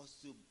was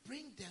to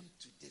bring them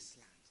to this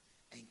land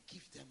and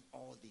give them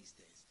all these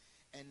things.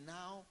 And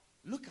now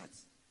look at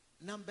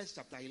Numbers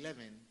chapter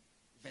 11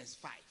 verse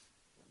 5.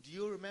 Do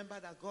you remember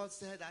that God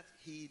said that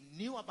he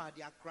knew about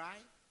their cry?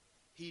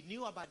 He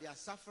knew about their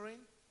suffering.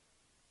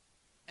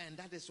 And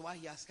that is why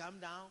he has come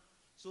down.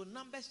 So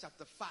Numbers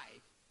chapter 5,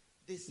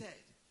 they said,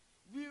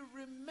 we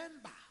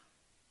remember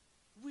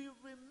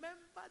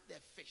the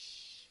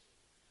fish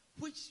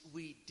which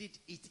we did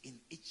eat in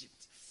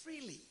Egypt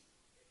freely.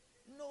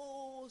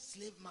 No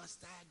slave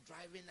master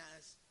driving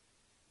us.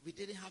 We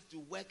didn't have to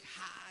work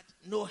hard.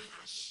 No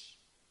hash.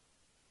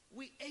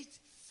 We ate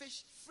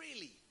fish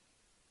freely.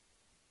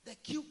 The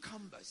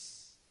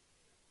cucumbers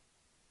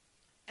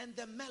and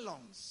the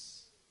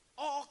melons,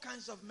 all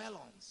kinds of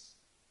melons,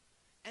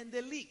 and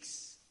the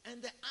leeks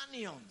and the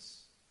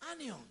onions,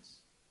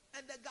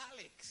 and the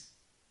garlics.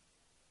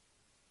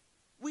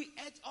 We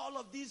ate all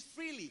of these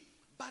freely,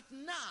 but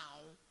now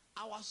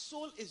our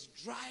soul is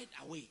dried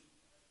away.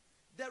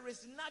 There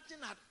is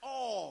nothing at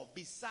all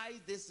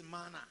beside this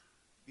manna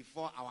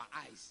before our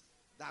eyes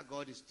that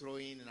God is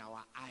throwing in our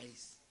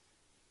eyes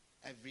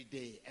every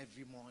day,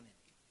 every morning,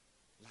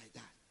 like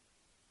that.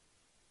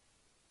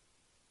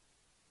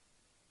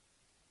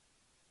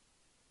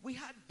 We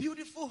had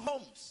beautiful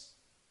homes.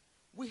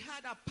 We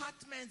had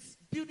apartments,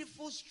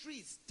 beautiful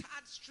streets,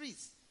 tarred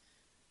streets,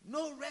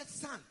 no red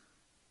sun,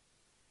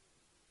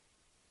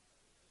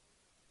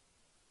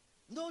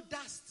 no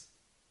dust.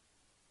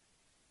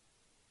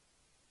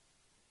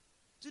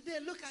 Today,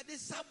 look at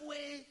this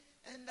subway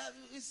and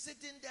is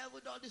sitting there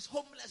with all this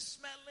homeless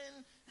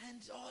smelling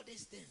and all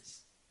these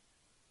things.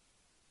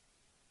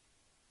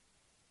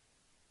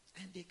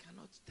 And they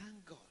cannot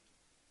thank God.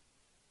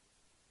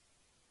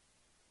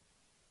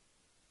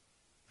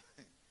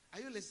 Are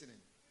you listening?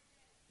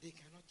 They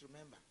cannot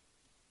remember.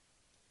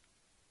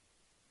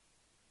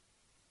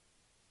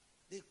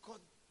 They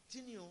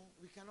continue,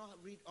 we cannot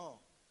read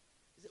all.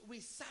 We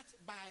sat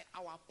by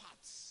our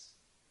pots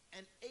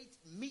and ate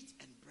meat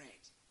and bread.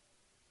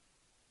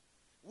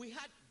 We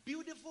had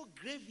beautiful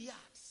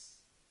graveyards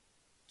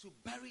to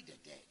bury the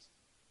dead.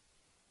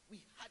 We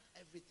had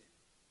everything.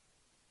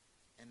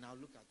 And now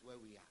look at where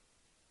we are.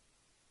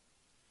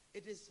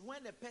 It is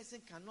when a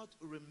person cannot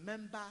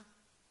remember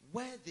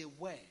where they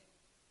were,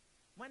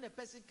 when a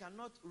person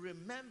cannot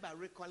remember,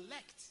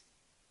 recollect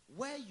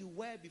where you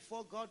were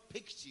before God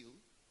picked you,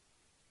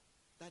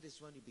 that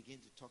is when you begin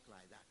to talk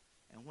like that.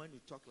 And when you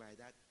talk like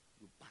that,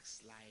 you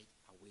backslide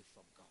away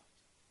from God.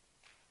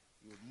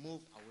 You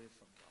move away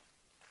from God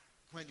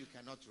when you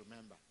cannot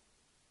remember.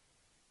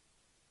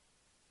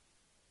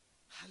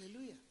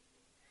 Hallelujah.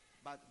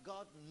 But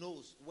God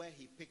knows where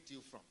he picked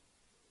you from.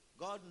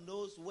 God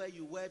knows where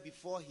you were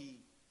before he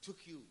took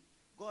you.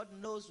 God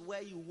knows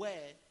where you were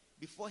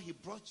before he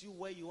brought you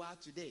where you are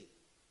today.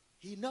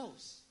 He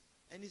knows.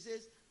 And he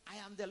says, I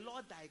am the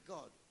Lord thy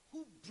God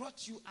who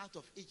brought you out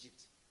of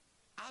Egypt,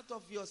 out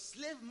of your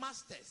slave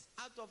masters,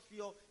 out of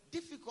your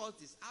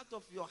difficulties, out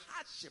of your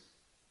hardship,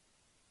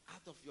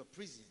 out of your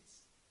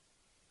prisons.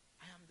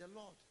 I am the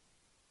Lord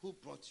who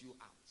brought you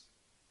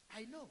out.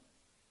 I know.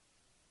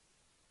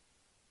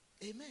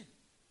 Amen.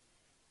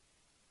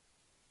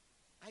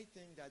 I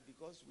think that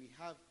because we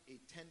have a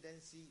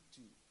tendency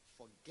to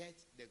forget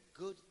the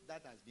good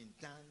that has been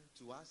done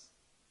to us,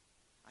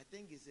 I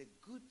think it's a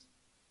good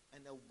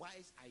and a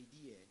wise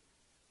idea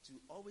to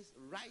always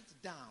write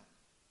down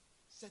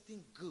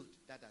certain good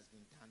that has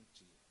been done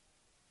to you.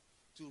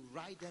 To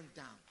write them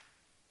down.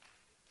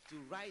 To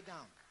write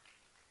down.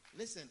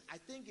 Listen, I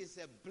think it's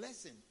a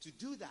blessing to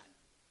do that.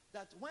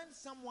 That when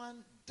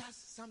someone does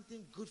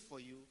something good for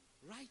you,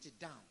 write it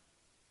down.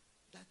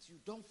 That you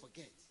don't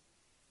forget.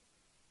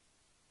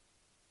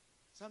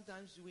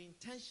 Sometimes we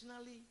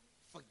intentionally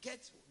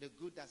forget the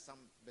good that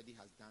somebody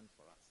has done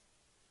for us.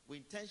 We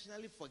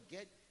intentionally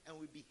forget and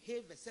we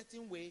behave a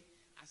certain way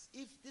as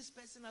if this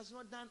person has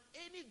not done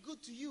any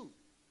good to you.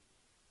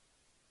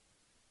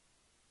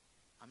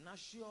 I'm not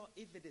sure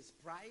if it is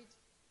pride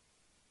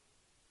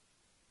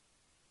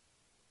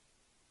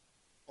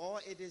or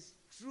it is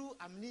true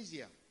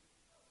amnesia.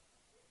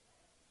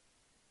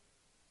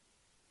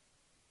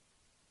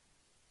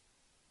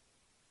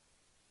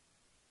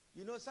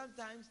 You know,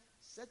 sometimes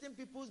certain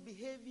people's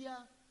behavior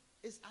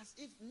is as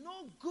if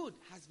no good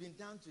has been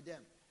done to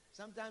them.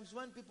 Sometimes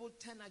when people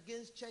turn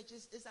against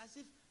churches, it's as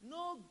if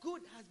no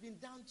good has been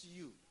done to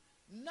you.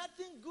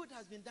 Nothing good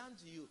has been done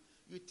to you.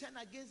 You turn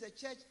against a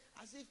church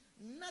as if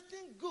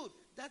nothing good.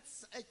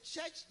 That's a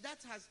church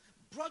that has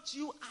brought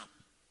you up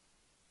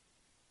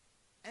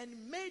and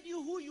made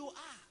you who you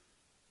are.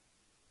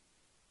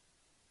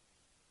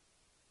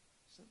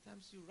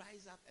 Sometimes you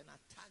rise up and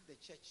attack the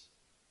church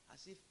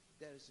as if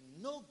there is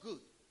no good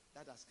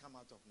that has come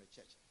out of the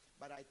church.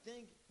 But I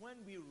think when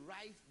we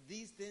write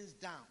these things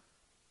down,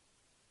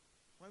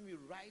 when we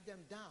write them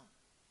down,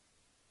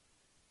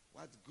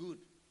 what good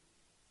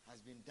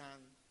has been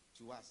done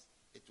to us,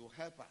 it will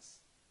help us.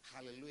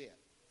 Hallelujah.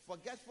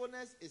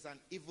 Forgetfulness is an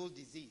evil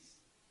disease.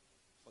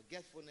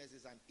 Forgetfulness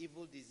is an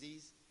evil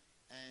disease,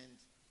 and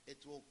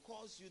it will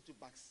cause you to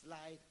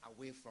backslide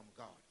away from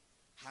God.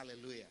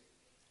 Hallelujah.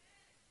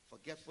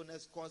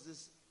 Forgetfulness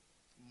causes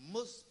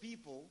most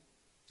people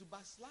to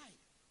backslide.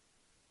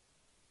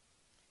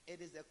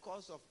 It is the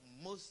cause of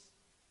most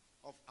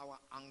of our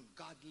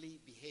ungodly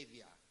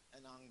behavior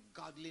and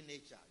ungodly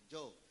nature.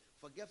 Joe,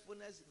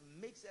 forgetfulness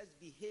makes us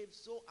behave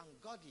so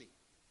ungodly.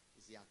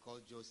 You see, I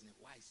called Joe's name.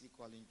 Why is he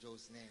calling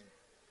Joe's name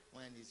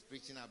when he's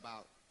preaching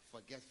about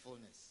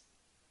forgetfulness?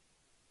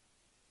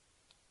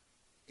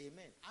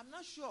 Amen. I'm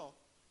not sure.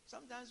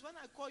 Sometimes when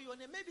I call your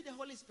name, maybe the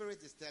Holy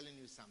Spirit is telling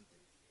you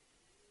something.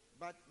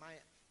 But my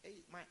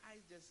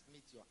eyes just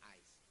meet your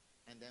eyes.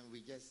 And then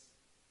we just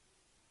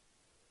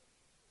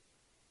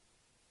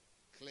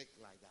click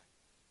like that.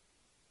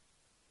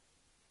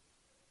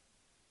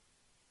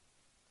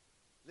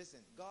 Listen,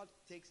 God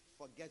takes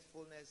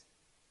forgetfulness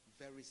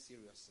very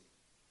seriously.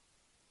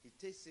 He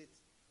takes it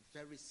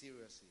very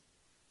seriously.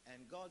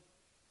 And God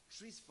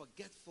treats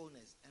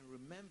forgetfulness and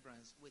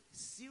remembrance with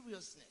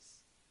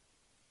seriousness.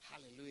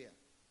 Hallelujah.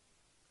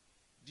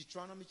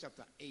 Deuteronomy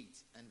chapter 8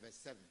 and verse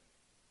 7.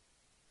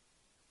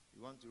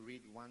 You want to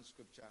read one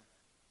scripture?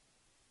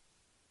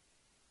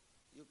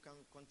 You can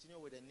continue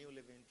with the New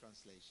Living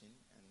Translation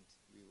and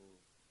we will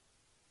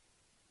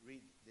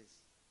read this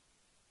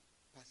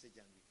passage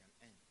and we can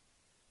end.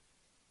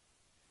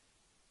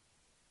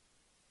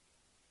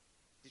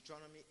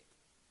 Deuteronomy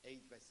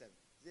 8 verse 7.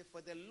 It says,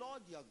 for the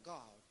Lord your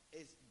God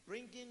is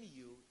bringing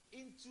you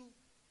into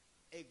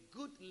a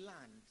good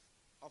land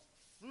of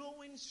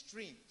flowing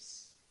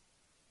streams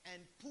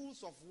and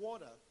pools of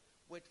water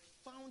with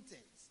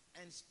fountains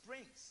and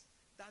springs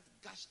that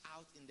gush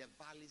out in the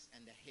valleys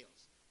and the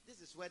hills.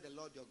 This is where the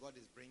Lord your God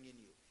is bringing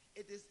you.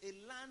 It is a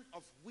land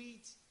of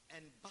wheat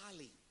and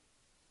barley,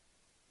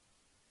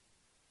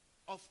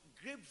 of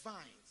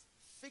grapevines,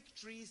 fig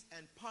trees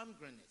and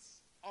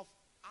pomegranates, of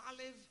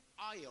olive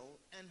oil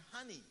and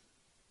honey.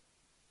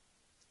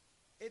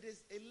 It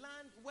is a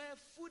land where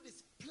food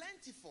is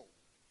plentiful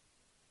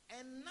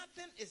and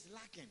nothing is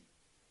lacking.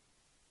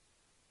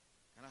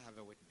 Can I have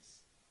a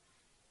witness?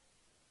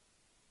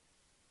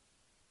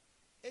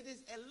 It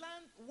is a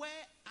land where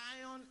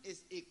iron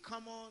is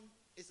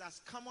as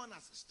common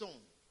as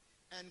stone,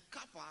 and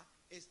copper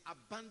is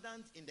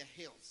abundant in the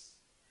hills.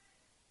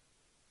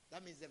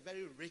 That means a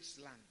very rich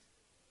land.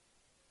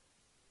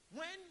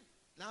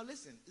 Now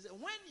listen,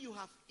 when you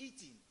have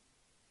eaten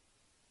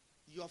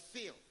your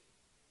fill,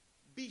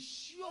 be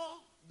sure,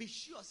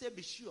 say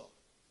be sure.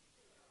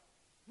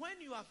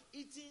 When you have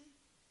eaten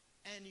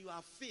and you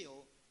are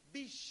filled,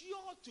 be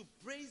sure to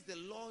praise the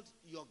Lord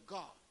your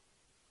God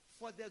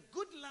for the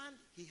good land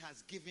he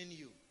has given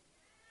you.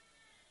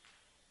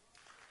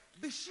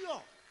 Be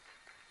sure.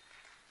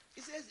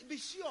 It says be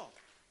sure.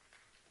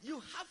 You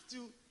have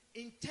to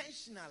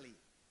intentionally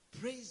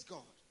praise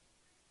God.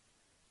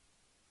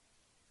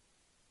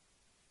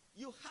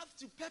 You have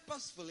to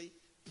purposefully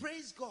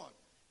praise God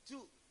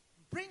to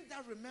bring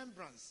that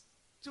remembrance,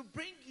 to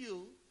bring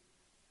you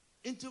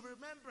into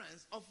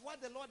remembrance of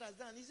what the Lord has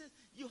done. He says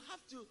you have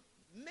to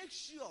make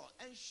sure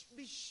and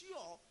be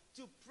sure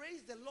to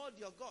praise the Lord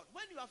your God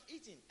when you have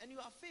eaten and you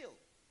are filled.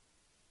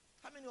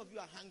 How many of you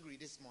are hungry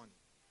this morning?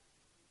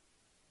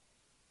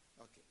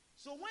 Okay.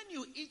 So when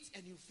you eat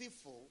and you feel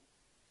full,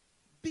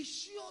 be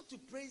sure to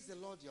praise the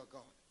Lord your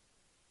God.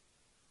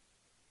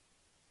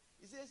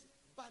 He says,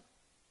 but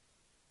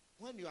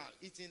when you are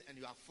eating and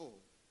you are full,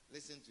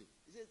 listen to.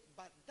 He says,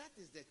 but that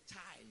is the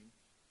time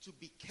to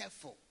be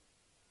careful.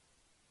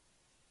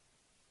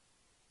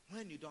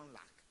 When you don't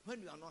lack,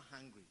 when you are not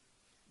hungry,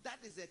 that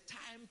is a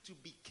time to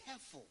be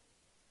careful.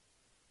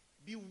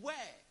 Beware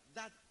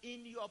that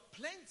in your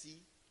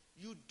plenty,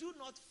 you do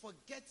not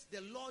forget the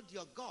Lord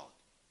your God.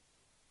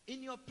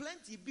 In your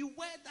plenty,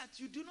 beware that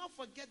you do not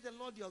forget the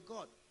Lord your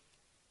God.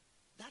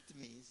 That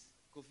means,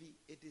 Kofi,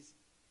 it is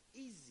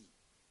easy,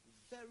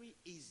 very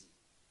easy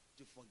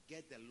to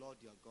forget the Lord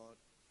your God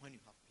when you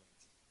have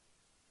plenty.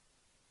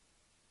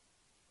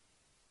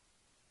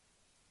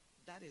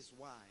 That is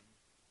why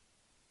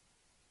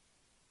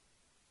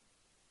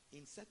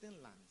in certain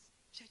lands,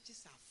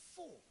 churches are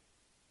full.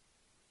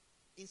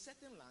 In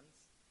certain lands,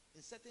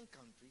 in certain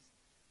countries,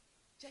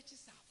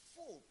 churches are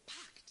full,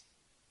 packed.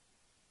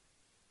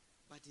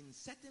 But in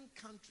certain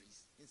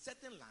countries, in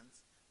certain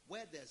lands,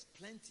 where there's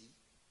plenty,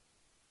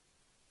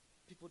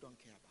 people don't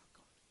care about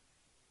God.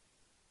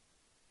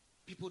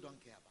 People don't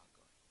care about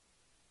God.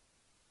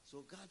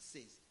 So God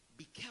says,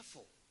 be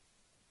careful.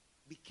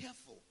 Be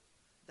careful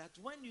that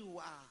when you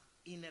are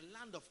in a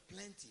land of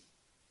plenty,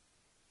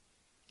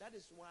 that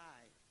is why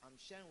I'm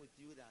sharing with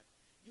you that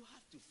you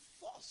have to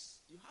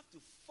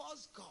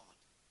force God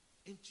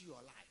into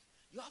your life.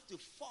 You have to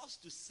force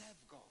to serve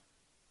God.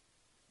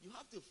 You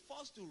have to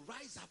force to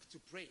rise up to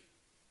pray.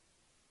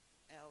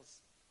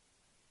 Else,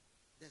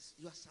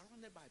 you are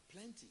surrounded by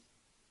plenty.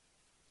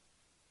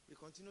 We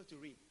continue to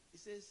read. It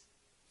says,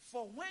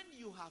 for when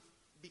you have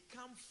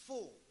become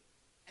full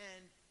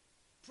and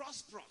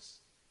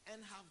prosperous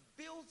and have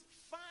built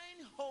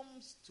fine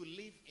homes to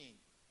live in.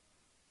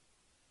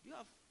 You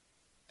have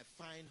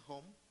a fine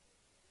home.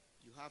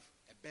 You have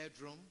a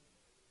bedroom,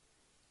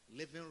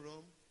 living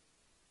room.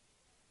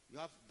 You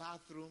have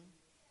bathroom.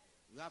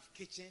 You have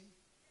kitchen.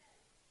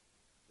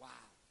 Wow.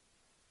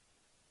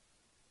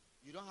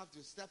 You don't have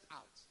to step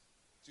out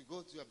to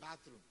go to a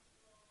bathroom.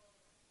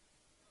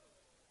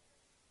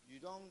 You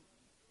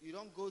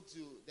don't go to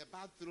the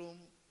bathroom.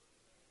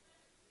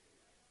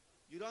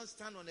 You don't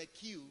stand on a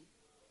queue,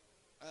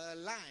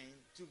 line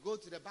to go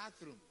to the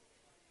bathroom.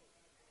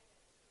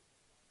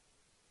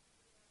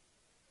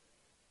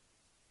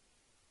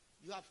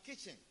 You have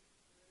kitchen.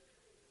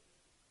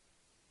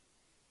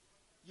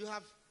 You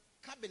have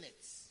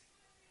cabinets.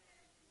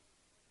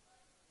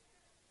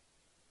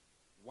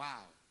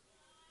 Wow.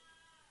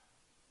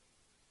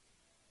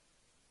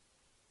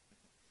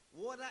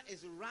 Water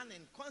is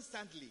running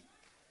constantly.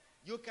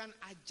 You can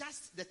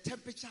adjust the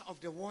temperature of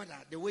the water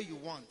the way you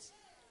want.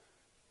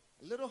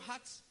 A little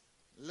hot,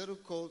 a little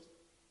cold.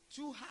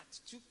 Too hot,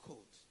 too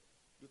cold.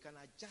 You can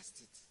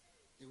adjust it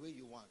the way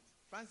you want.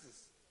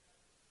 Francis,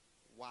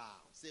 wow.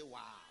 Say wow.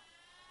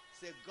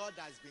 Say God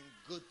has been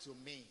good to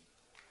me.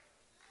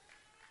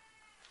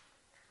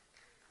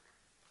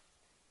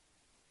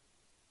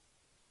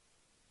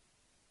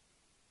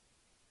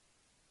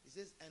 He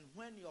says, and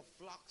when your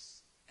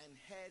flocks and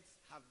herds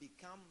have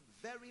become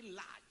very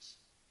large,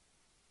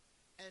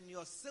 and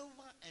your silver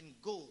and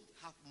gold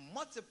have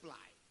multiplied,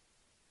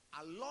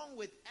 along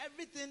with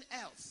everything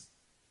else,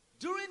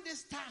 during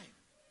this time,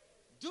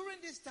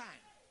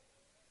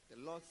 the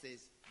Lord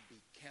says,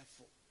 be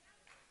careful.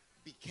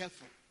 Be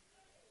careful.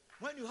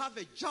 When you have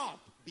a job,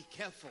 be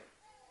careful.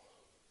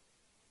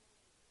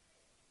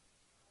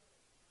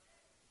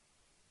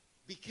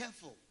 be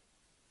careful.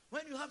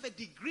 When you have a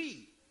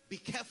degree, be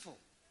careful.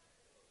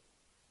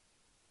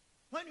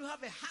 When you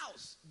have a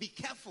house, be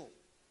careful.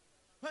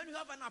 When you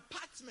have an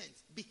apartment,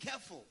 be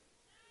careful.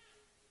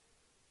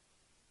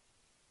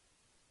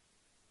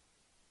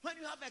 When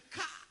you have a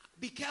car,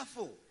 be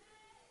careful.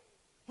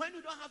 When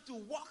you don't have to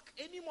walk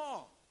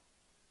anymore,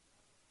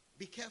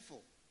 be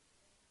careful.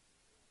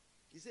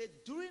 He said,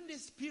 during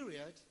this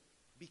period,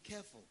 be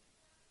careful.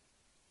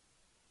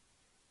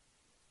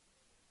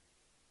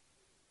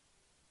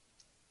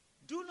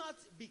 Do not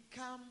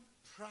become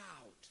proud.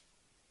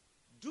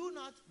 Do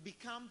not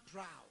become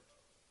proud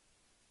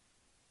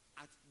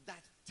at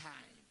that time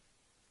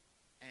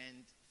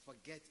and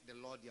forget the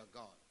Lord your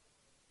God.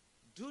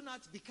 Do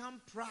not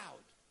become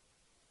proud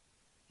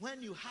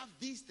when you have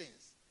these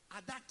things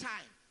at that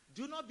time.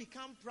 Do not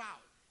become proud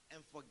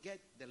and forget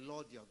the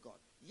Lord your God.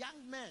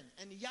 Young men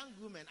and young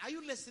women, are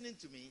you listening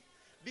to me?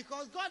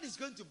 Because God is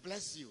going to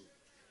bless you.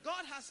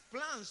 God has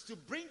plans to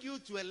bring you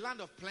to a land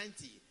of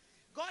plenty.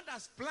 God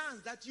has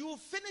plans that you will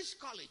finish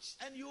college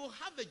and you will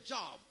have a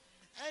job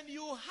and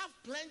you will have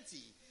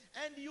plenty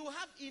and you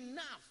have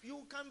enough.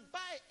 You can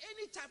buy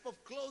any type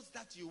of clothes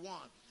that you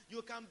want.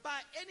 You can buy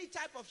any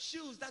type of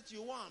shoes that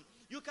you want.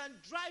 You can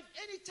drive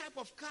any type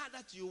of car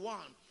that you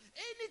want.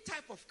 Any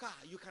type of car,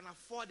 you can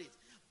afford it.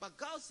 But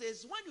God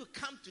says, when you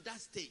come to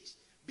that stage,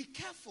 be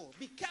careful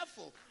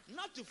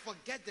not to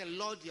forget the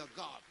Lord your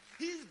God.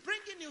 He is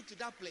bringing you to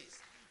that place.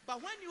 But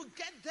when you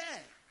get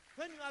there,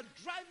 when you are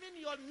driving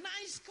your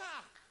nice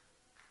car,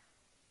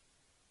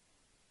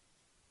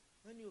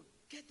 when you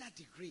get that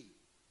degree,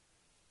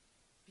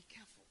 be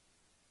careful.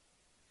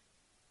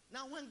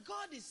 Now, when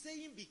God is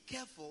saying be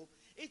careful,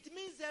 it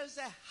means there is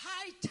a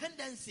high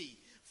tendency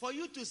for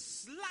you to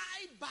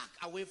slide back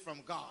away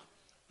from God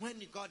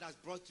when God has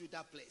brought you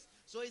that place.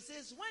 So he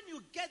says, when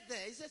you get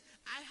there, he says,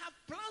 I have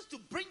plans to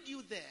bring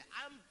you there.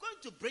 I'm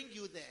going to bring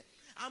you there.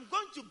 I'm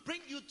going to bring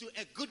you to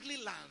a goodly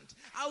land.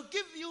 I'll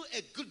give you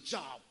a good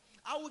job.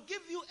 I will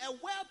give you a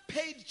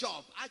well-paid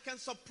job. I can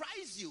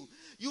surprise you.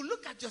 You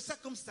look at your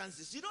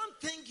circumstances. You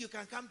don't think you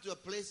can come to a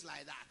place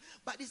like that.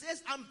 But he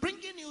says, I'm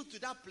bringing you to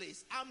that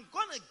place. I'm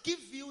going to give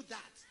you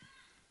that.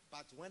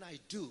 But when I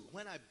do,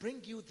 when I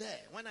bring you there,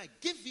 when I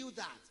give you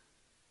that,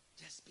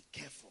 just be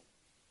careful.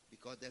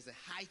 Because there's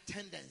a high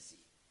tendency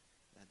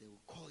that they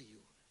will call you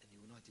and you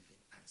will not even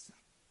answer.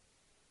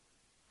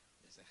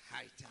 There's a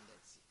high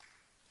tendency.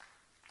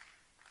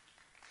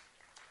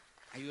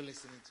 Are you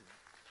listening to me?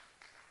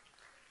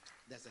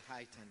 There's a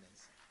high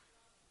tendency.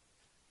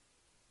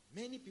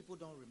 Many people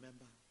don't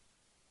remember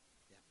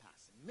their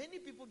past. Many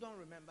people don't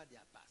remember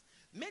their past.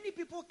 Many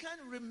people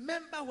can't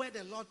remember where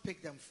the Lord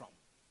picked them from.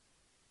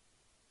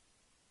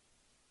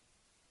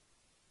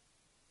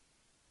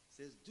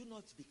 It says, do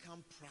not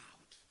become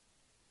proud.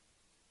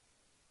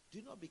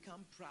 Do not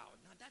become proud.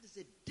 Now that is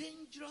a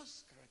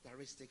dangerous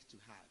characteristic to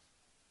have.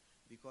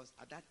 Because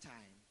at that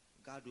time,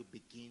 God will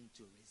begin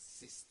to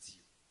resist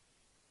you.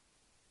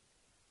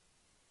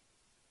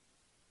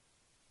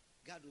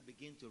 God will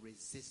begin to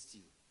resist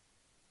you.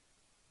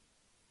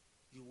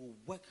 You will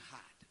work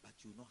hard, but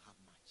you will not have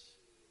much.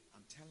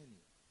 I'm telling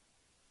you.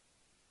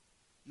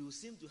 You will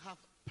seem to have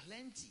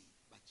plenty,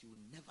 but you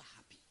will never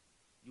happy.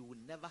 You will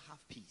never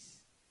have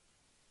peace.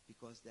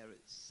 Because there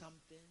is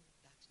something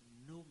that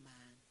no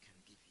man can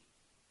give you.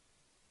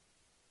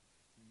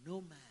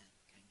 No man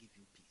can give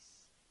you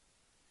peace.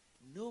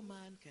 No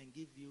man can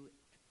give you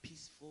a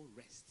peaceful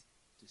rest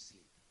to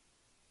sleep.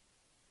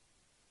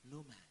 No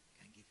man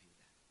can give you that.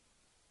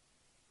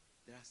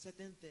 There are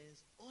certain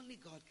things only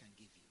God can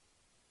give you.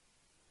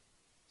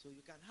 So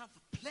you can have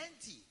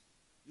plenty.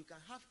 You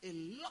can have a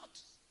lot.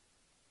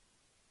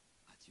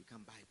 But you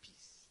can buy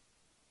peace.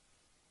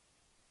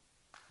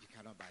 You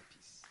cannot buy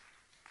peace.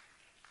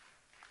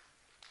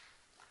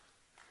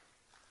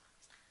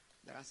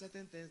 There are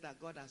certain things that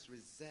God has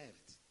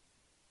reserved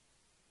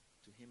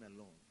to him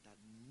alone that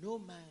no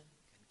man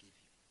can give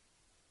you.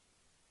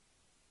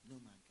 No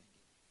man can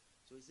give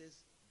you. So he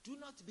says, do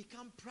not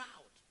become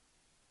proud.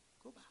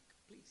 Go back,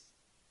 please.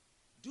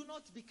 Do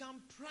not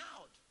become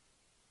proud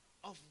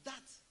of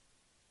that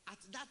at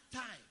that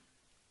time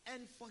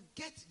and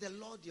forget the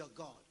Lord your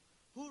God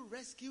who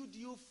rescued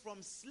you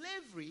from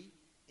slavery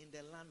in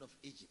the land of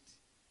Egypt.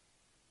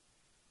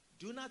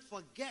 Do not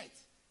forget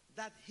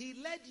that he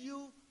led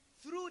you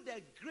through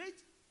the great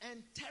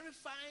and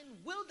terrifying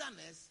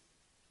wilderness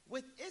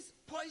with its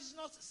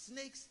poisonous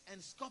snakes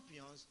and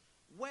scorpions,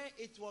 where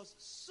it was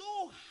so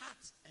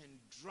hot and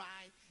dry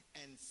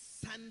and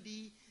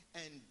sandy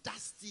and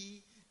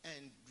dusty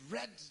and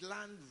red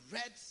land,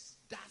 red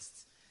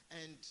dust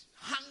and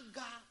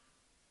hunger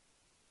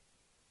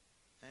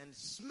and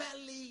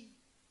smelly.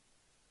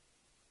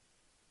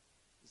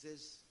 It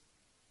says,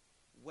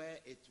 where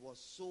it was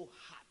so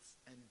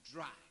hot and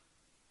dry,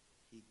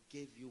 he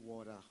gave you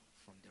water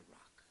from the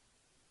rock.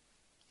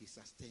 He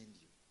sustained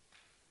you.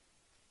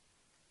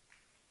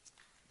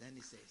 Then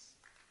he says,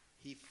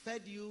 he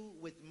fed you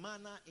with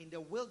manna in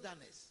the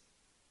wilderness,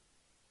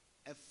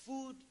 a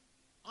food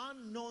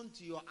unknown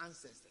to your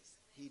ancestors.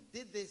 He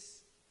did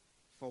this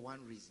for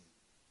one reason.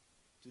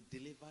 to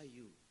deliver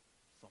you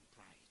from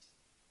pride,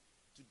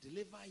 to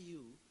deliver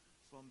you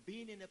from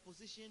being in a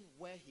position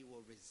where he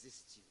will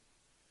resist you,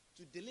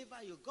 to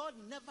deliver you. God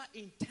never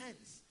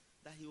intends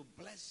that he will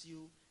bless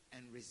you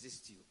and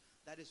resist you.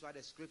 That is why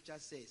the scripture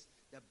says,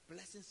 the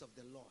blessings of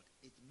the Lord,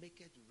 it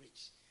maketh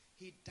rich.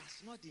 He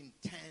does not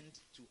intend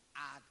to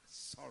add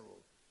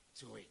sorrow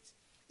to it.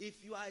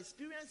 If you are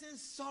experiencing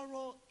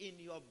sorrow in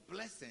your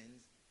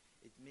blessings,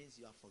 it means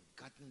you have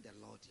forgotten the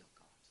Lord your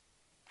God.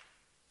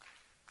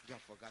 You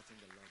have forgotten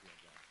the Lord your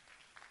God.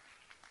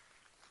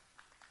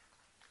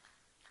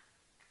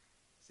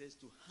 It says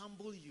to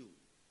humble you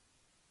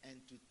and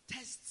to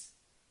test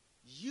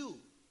you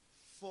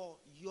for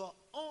your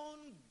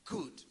own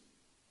good.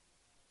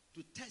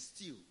 To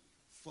test you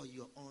for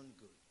your own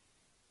good.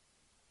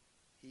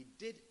 He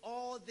did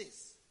all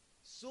this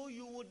so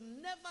you would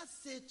never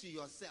say to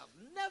yourself,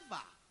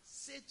 never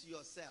say to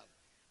yourself,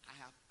 I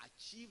have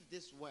achieved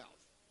this wealth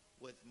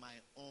with my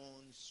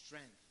own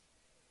strength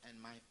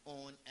and my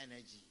own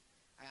energy.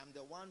 I am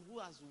the one who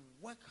has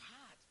worked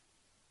hard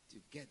to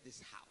get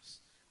this house.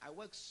 I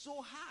worked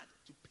so hard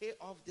to pay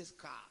off this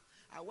car.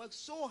 I worked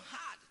so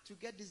hard to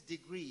get this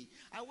degree.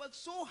 I worked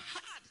so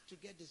hard to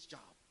get this job.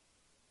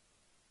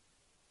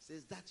 It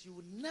says that you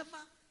would never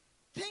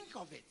think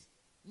of it.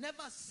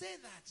 Never say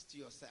that to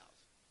yourself.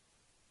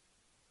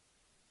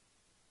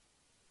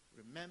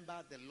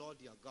 Remember the Lord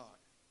your God.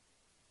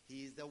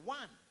 He is the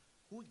one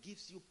who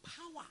gives you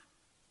power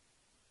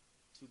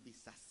to be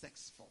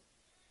successful.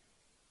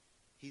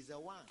 He's the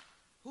one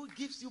who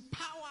gives you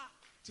power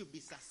to be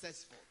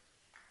successful.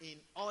 In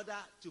order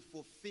to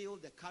fulfill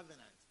the covenant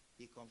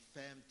he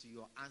confirmed to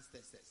your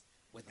ancestors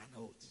with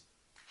an oath.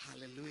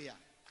 Hallelujah.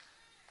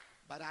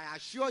 But I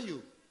assure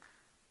you,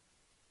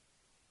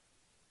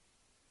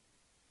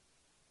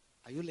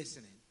 are you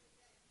listening?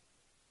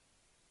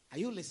 Are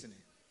you listening?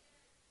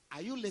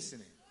 Are you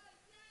listening?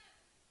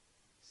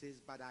 It says,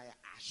 but I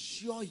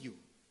assure you.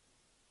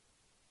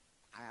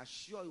 I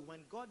assure you. When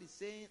God is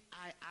saying,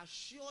 I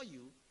assure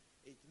you,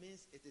 it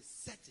means it is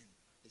certain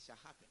it shall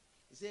happen.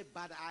 He said,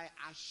 but I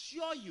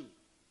assure you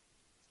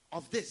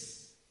of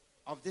this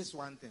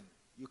one thing.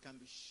 You can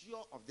be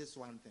sure of this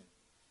one thing.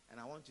 And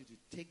I want you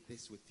to take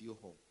this with you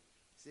home.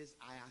 He says,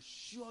 I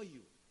assure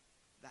you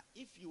that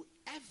if you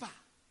ever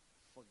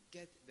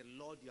forget the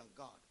Lord your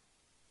God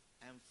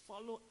and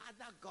follow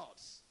other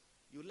gods,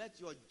 you let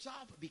your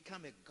job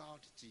become a god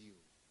to you.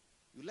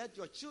 You let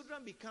your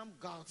children become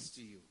gods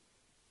to you.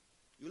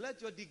 You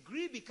let your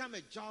degree become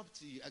a job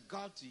to you, a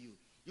god to you.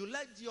 You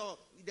let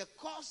the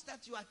course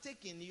that you are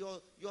taking,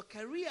 your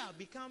career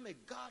become a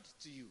god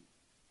to you.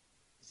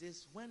 He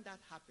says, when that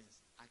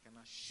happens, I can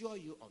assure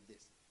you of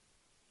this.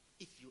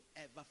 If you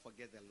ever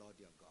forget the Lord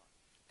your God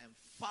and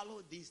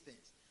follow these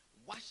things,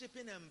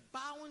 worshiping and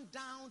bowing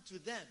down to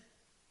them,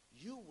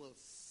 you will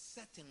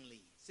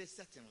certainly, say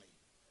certainly,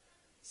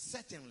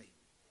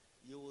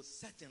 you will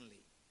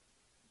certainly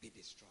be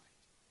destroyed.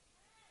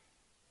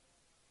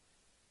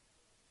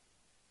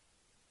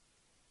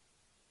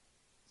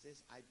 It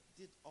says, I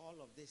did all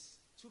of this,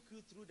 took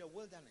you through the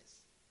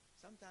wilderness.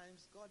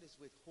 Sometimes God is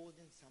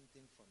withholding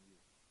something from you.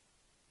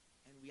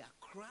 And we are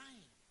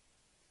crying,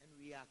 and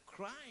we are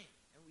crying,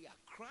 and we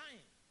are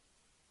crying.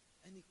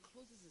 And he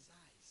closes his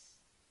eyes.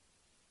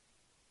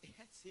 It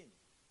hurts him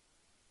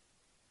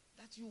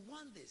that you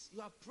want this.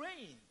 You are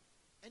praying,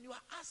 and you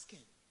are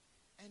asking.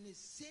 And it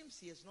seems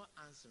he is not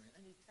answering,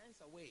 and he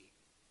turns away.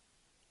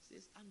 He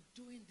says, I'm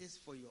doing this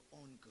for your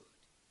own good.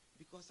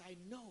 Because I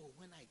know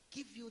when I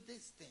give you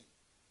this thing,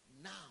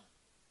 now,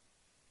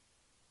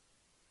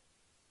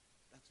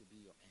 that will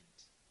be your end.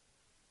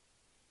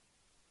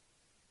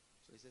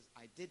 So he says,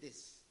 I did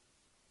this,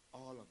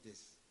 all of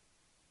this,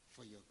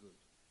 for your good.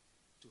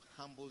 To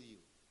humble you,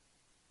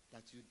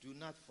 that you do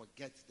not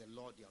forget the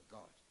Lord your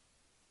God.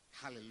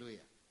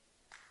 Hallelujah.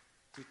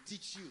 To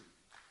teach you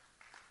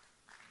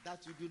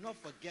that you do not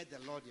forget the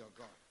Lord your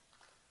God.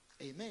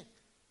 Amen.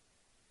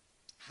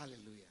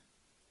 Hallelujah.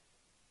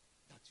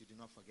 That you do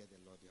not forget the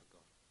Lord your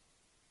God.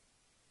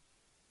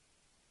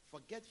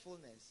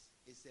 Forgetfulness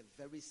is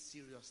a very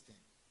serious thing.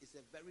 It's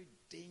a very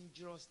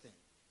dangerous thing.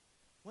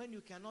 When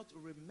you cannot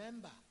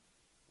remember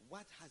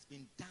what has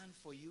been done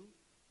for you,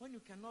 when you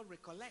cannot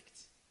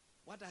recollect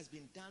what has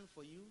been done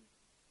for you,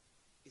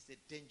 it's a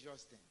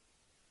dangerous thing.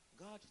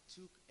 God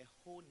took a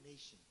whole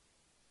nation,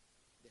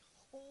 the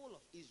whole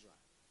of Israel.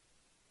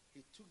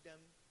 He took them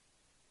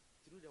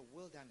through the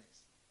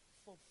wilderness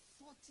for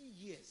 40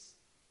 years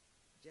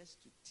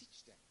just to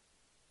teach them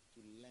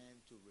to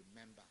learn to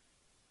remember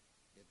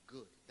the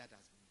good that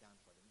has been done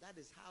for them. That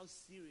is how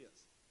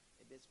serious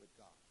it is with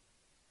God,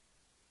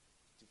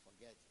 to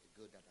forget the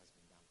good that has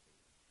been done for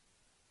you.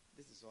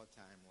 This is all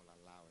time will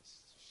allow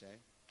us to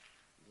share.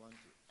 We want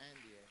to end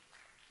here.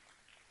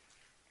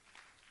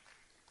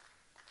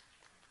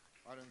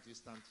 Why don't you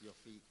stand to your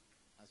feet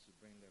as we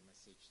bring the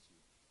message to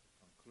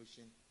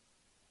conclusion.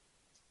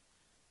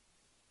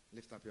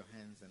 Lift up your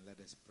hands and let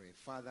us pray.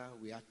 Father,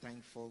 we are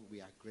thankful.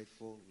 We are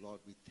grateful. Lord,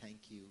 we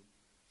thank you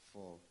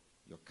for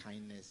your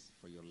kindness,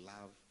 for your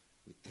love.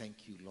 We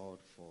thank you, Lord,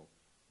 for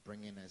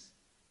bringing us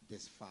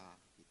this far.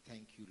 We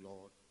thank you,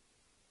 Lord,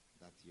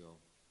 that your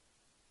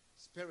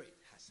Spirit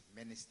has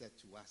ministered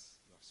to us.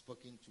 You have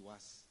spoken to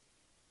us.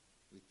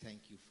 We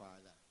thank you,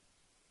 Father,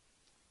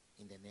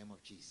 in the name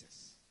of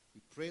Jesus.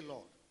 We pray,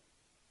 Lord,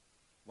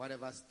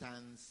 whatever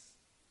stands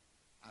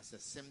as a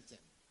symptom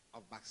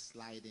of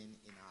backsliding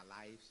in our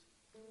lives,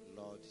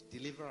 Lord,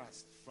 deliver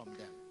us from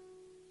them.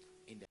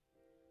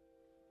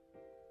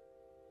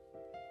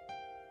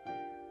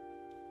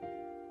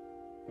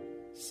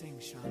 Sing,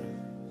 Shauna.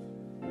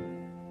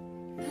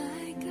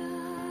 My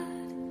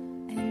God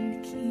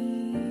and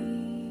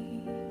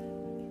King,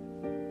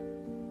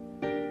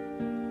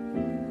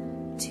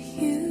 to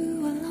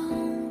you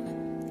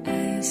alone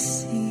I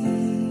sing.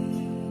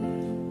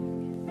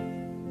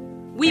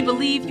 We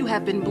believe you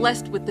have been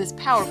blessed with this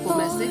powerful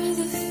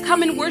message.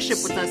 Come and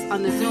worship with us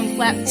on the Zoom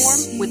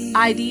platform with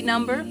ID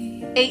number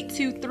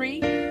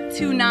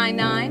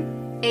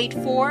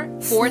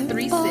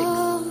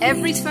 823-299-84436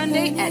 every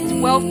Sunday at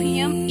 12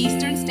 p.m.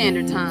 Eastern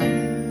Standard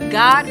Time.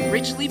 God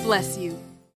richly bless you.